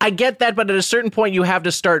 I get that, but at a certain point, you have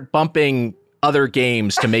to start bumping other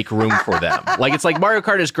games to make room for them. Like, it's like Mario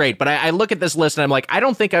Kart is great, but I look at this list and I'm like, I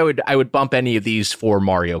don't think I would bump any of these for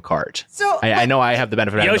Mario Kart. So I know I have the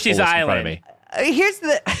benefit of having the full Yoshi's list in front of Island. me. Here's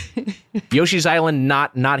the Yoshi's Island,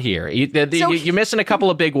 not here. You're missing a couple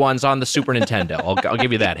of big ones on the Super Nintendo. I'll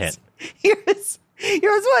give you that hint.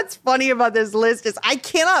 here's what's funny about this list is I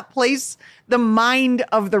cannot place the mind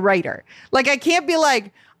of the writer. Like, I can't be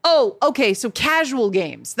like, oh, okay, so casual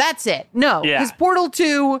games. That's it. No, Yeah. because Portal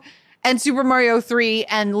 2 and Super Mario 3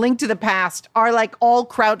 and Link to the Past are like all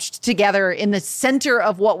crouched together in the center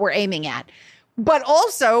of what we're aiming at. But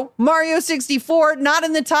also Mario 64, not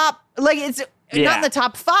in the top, like it's not in the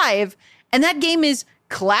top 5. And that game is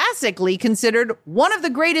classically considered one of the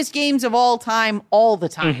greatest games of all time, all the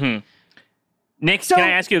time. Mm-hmm. Nick, So- can I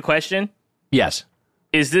ask you a question? Yes.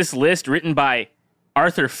 Is this list written by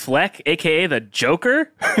Arthur Fleck, aka the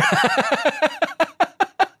Joker?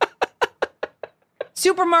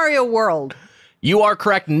 Super Mario World. You are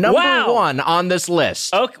correct. Number Wow. 1 on this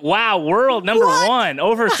list. Okay, wow, world number What? 1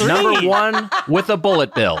 over 3. Number 1 with a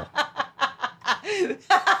bullet bill.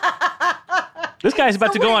 This guy's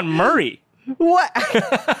about to go on Murray. What?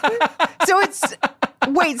 So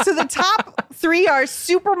the top 3 are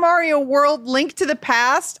Super Mario World, Link to the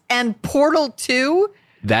Past, and Portal 2.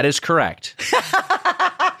 That is correct.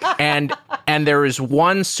 and there is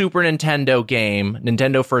one Super Nintendo game,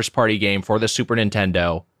 Nintendo first party game for the Super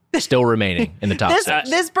Nintendo, still remaining in the top 6.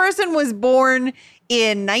 This person was born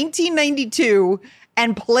in 1992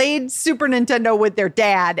 and played Super Nintendo with their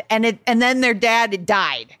dad, and then their dad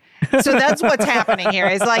died. So that's what's happening here.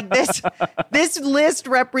 It's like this list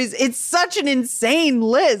represents. It's such an insane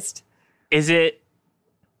list. Is it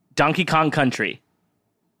Donkey Kong Country?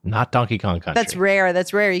 Not Donkey Kong Country. That's rare.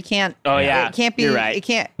 That's rare. You can't. Oh, yeah. It can't be. You're right. It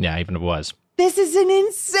can't. Yeah, even if it was. This is an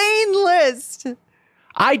insane list.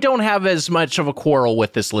 I don't have as much of a quarrel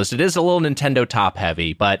with this list. It is a little Nintendo top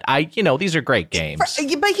heavy, but these are great games.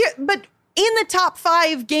 But in the top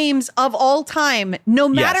 5 games of all time, no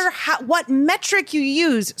matter Yes. what metric you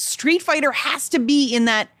use, Street Fighter has to be in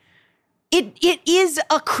that. It is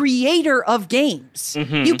a creator of games.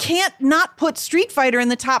 Mm-hmm. You can't not put Street Fighter in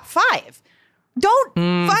the top 5. Don't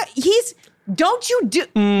you do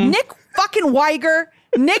Nick fucking Weiger?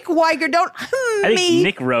 Nick Weiger, don't I think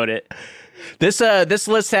Nick wrote it. This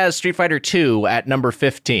list has Street Fighter 2 at number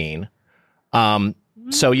 15.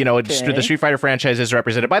 So, the Street Fighter franchise is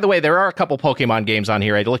represented. By the way, there are a couple Pokemon games on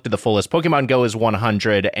here. I looked at the full list. Pokemon Go is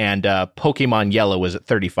 100, and Pokemon Yellow is at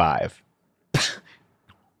 35.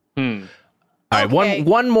 All right, Okay.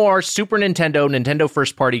 one more Super Nintendo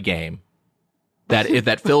first party game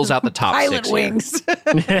that fills out the top Pilot 6 here. Wings.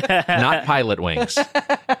 Not Pilot Wings.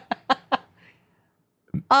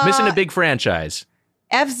 Missing a big franchise.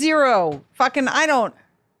 F-Zero. Fucking I don't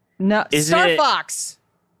know. Is Star it- Fox.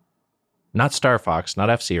 Not Star Fox, not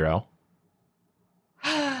F-Zero.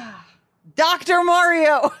 Dr.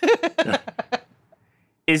 Mario.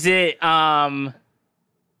 Is it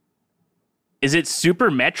Super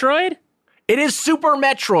Metroid? It is Super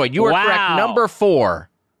Metroid. You are correct. Wow. Number 4.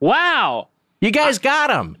 Wow. You guys got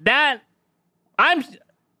him.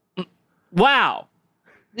 Wow.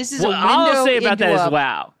 This is a Well, window all I'll say about into that is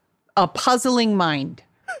wow. a puzzling mind.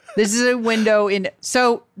 This is a window in.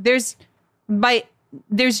 So there's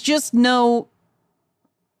just no.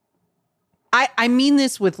 I mean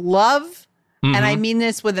this with love, and I mean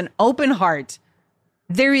this with an open heart.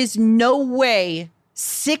 There is no way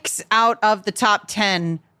 6 out of the top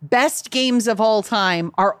 10 best games of all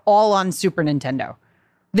time are all on Super Nintendo.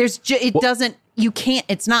 It doesn't. You can't.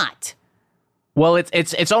 It's not. Well,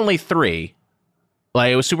 it's only 3.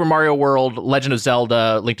 Like, it was Super Mario World, Legend of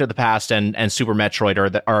Zelda, Link to the Past, and Super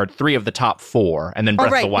Metroid are three of the top four. And then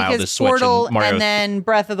Breath of the Wild because is Switch Portal and Mario. and then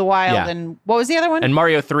Breath of the Wild. Yeah. And what was the other one? And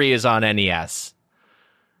Mario 3 is on NES.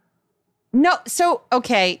 No, so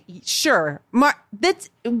okay, sure. That's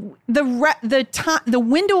the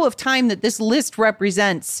window of time that this list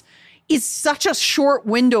represents is such a short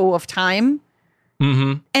window of time,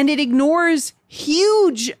 and it ignores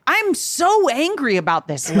huge. I'm so angry about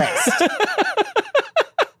this list.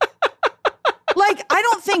 Like, I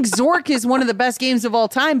don't think Zork is one of the best games of all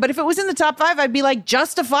time, but if it was in the top 5, I'd be like,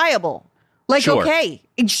 justifiable. Like, Sure. okay,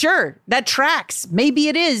 sure, that tracks. Maybe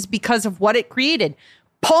it is because of what it created.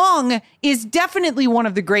 Pong is definitely one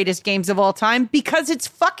of the greatest games of all time because it's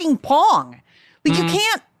fucking Pong. Like, you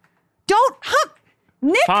can't,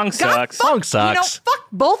 Nick Pong got sucks. fucked. Pong sucks. Fuck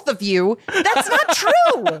both of you. That's not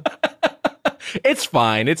true. It's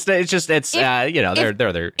fine. It's just they're Does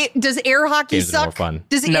air hockey Games are more suck? fun.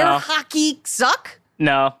 Does No. air hockey suck?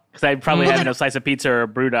 No, because I'd probably have a slice of pizza or a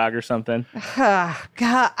brew dog or something. God,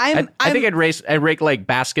 I think I'd rank like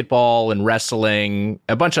basketball and wrestling,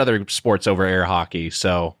 a bunch of other sports over air hockey.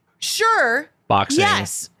 So sure. boxing.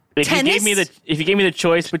 Yes. If you Tennis? gave me the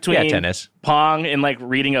choice between tennis. Pong and like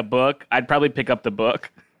reading a book, I'd probably pick up the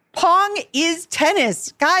book. Pong is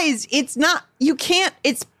tennis. Guys, it's not, you can't,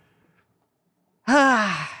 it's,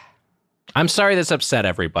 I'm sorry this upset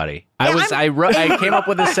everybody. Yeah, I came up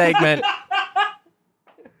with a segment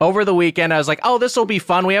over the weekend. I was like, oh, this will be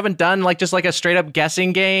fun. We haven't done just a straight up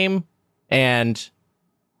guessing game. And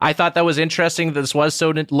I thought that was interesting. This was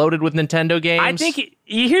so loaded with Nintendo games. I think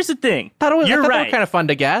here's the thing. I thought You're they right. were kind of fun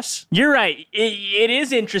to guess. You're right. It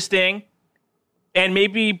is interesting, and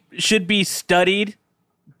maybe should be studied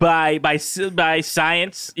by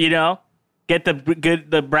science. You know, get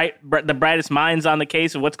the brightest minds on the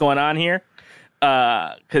case of what's going on here.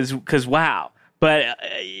 Because wow, but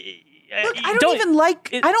look, I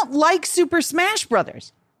don't like Super Smash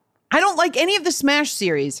Brothers. I don't like any of the Smash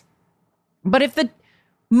series. But if the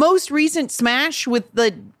most recent Smash with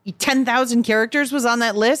the 10,000 characters was on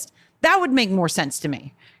that list, that would make more sense to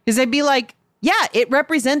me. Because I'd be like, yeah, it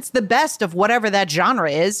represents the best of whatever that genre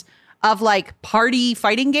is of like party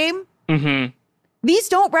fighting game. Mm-hmm. These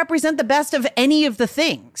don't represent the best of any of the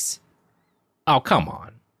things. Oh, come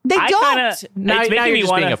on. They don't. Now you're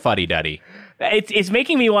just being a fuddy-duddy. It's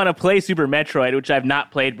making me want to play Super Metroid, which I've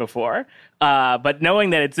not played before. But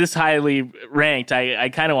knowing that it's this highly ranked, I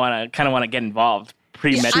kind of want to get involved.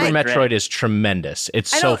 Super Metroid is tremendous. It's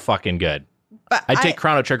so fucking good. I'd take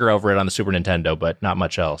Chrono Trigger over it on the Super Nintendo, but not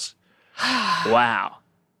much else. Wow.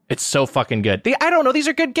 It's so fucking good. I don't know. These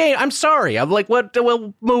are good games. I'm sorry. I'm like, what?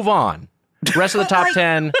 We'll move on. Rest of the top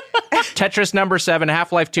 10. Tetris number 7,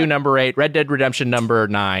 Half-Life 2 number 8, Red Dead Redemption number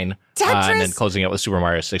 9, and then closing out with Super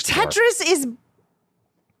Mario 64. Tetris is...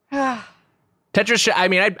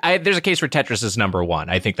 Tetris, there's a case for Tetris as number 1.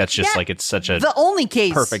 I think that's just it's such a the only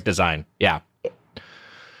case. perfect design. Yeah.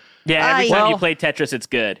 Yeah, every time you play Tetris, it's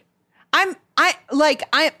good.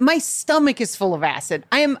 My stomach is full of acid.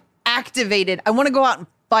 I am activated. I want to go out and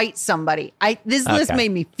fight somebody. This list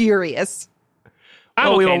made me furious.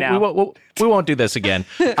 I'm okay now. We won't do this again.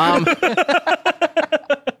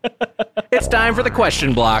 It's time for the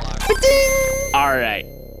question block. All right.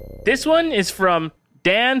 This one is from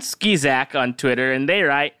Dan Skizak on Twitter, and they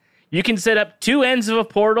write, you can set up 2 ends of a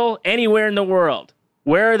portal anywhere in the world.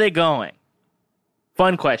 Where are they going?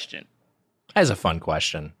 Fun question. That's a fun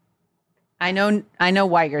question. I know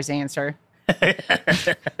Weiger's answer. Okay.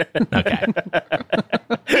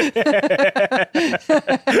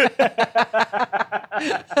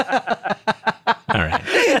 All right.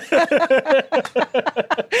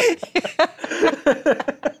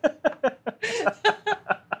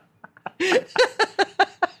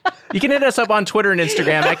 You can hit us up on Twitter and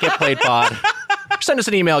Instagram at GetPlayedPod. Send us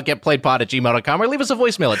an email at getplayedpod@gmail.com or leave us a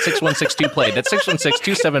voicemail at 6162-PLAYED. That's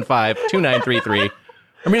 616-275-2933.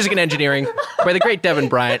 Our music and engineering by the great Devin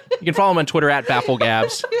Bryant. You can follow him on Twitter at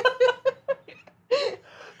BaffleGabs.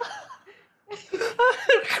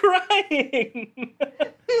 I'm crying.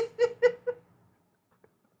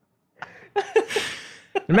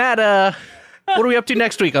 Matt, what are we up to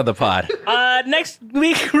next week on the pod? Next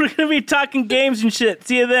week, we're going to be talking games and shit.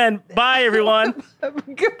 See you then. Bye, everyone.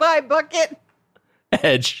 Goodbye, Bucket.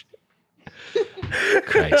 Edge.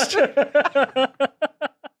 Christ.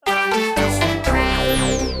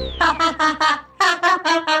 Ha ha ha ha ha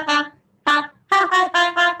ha ha.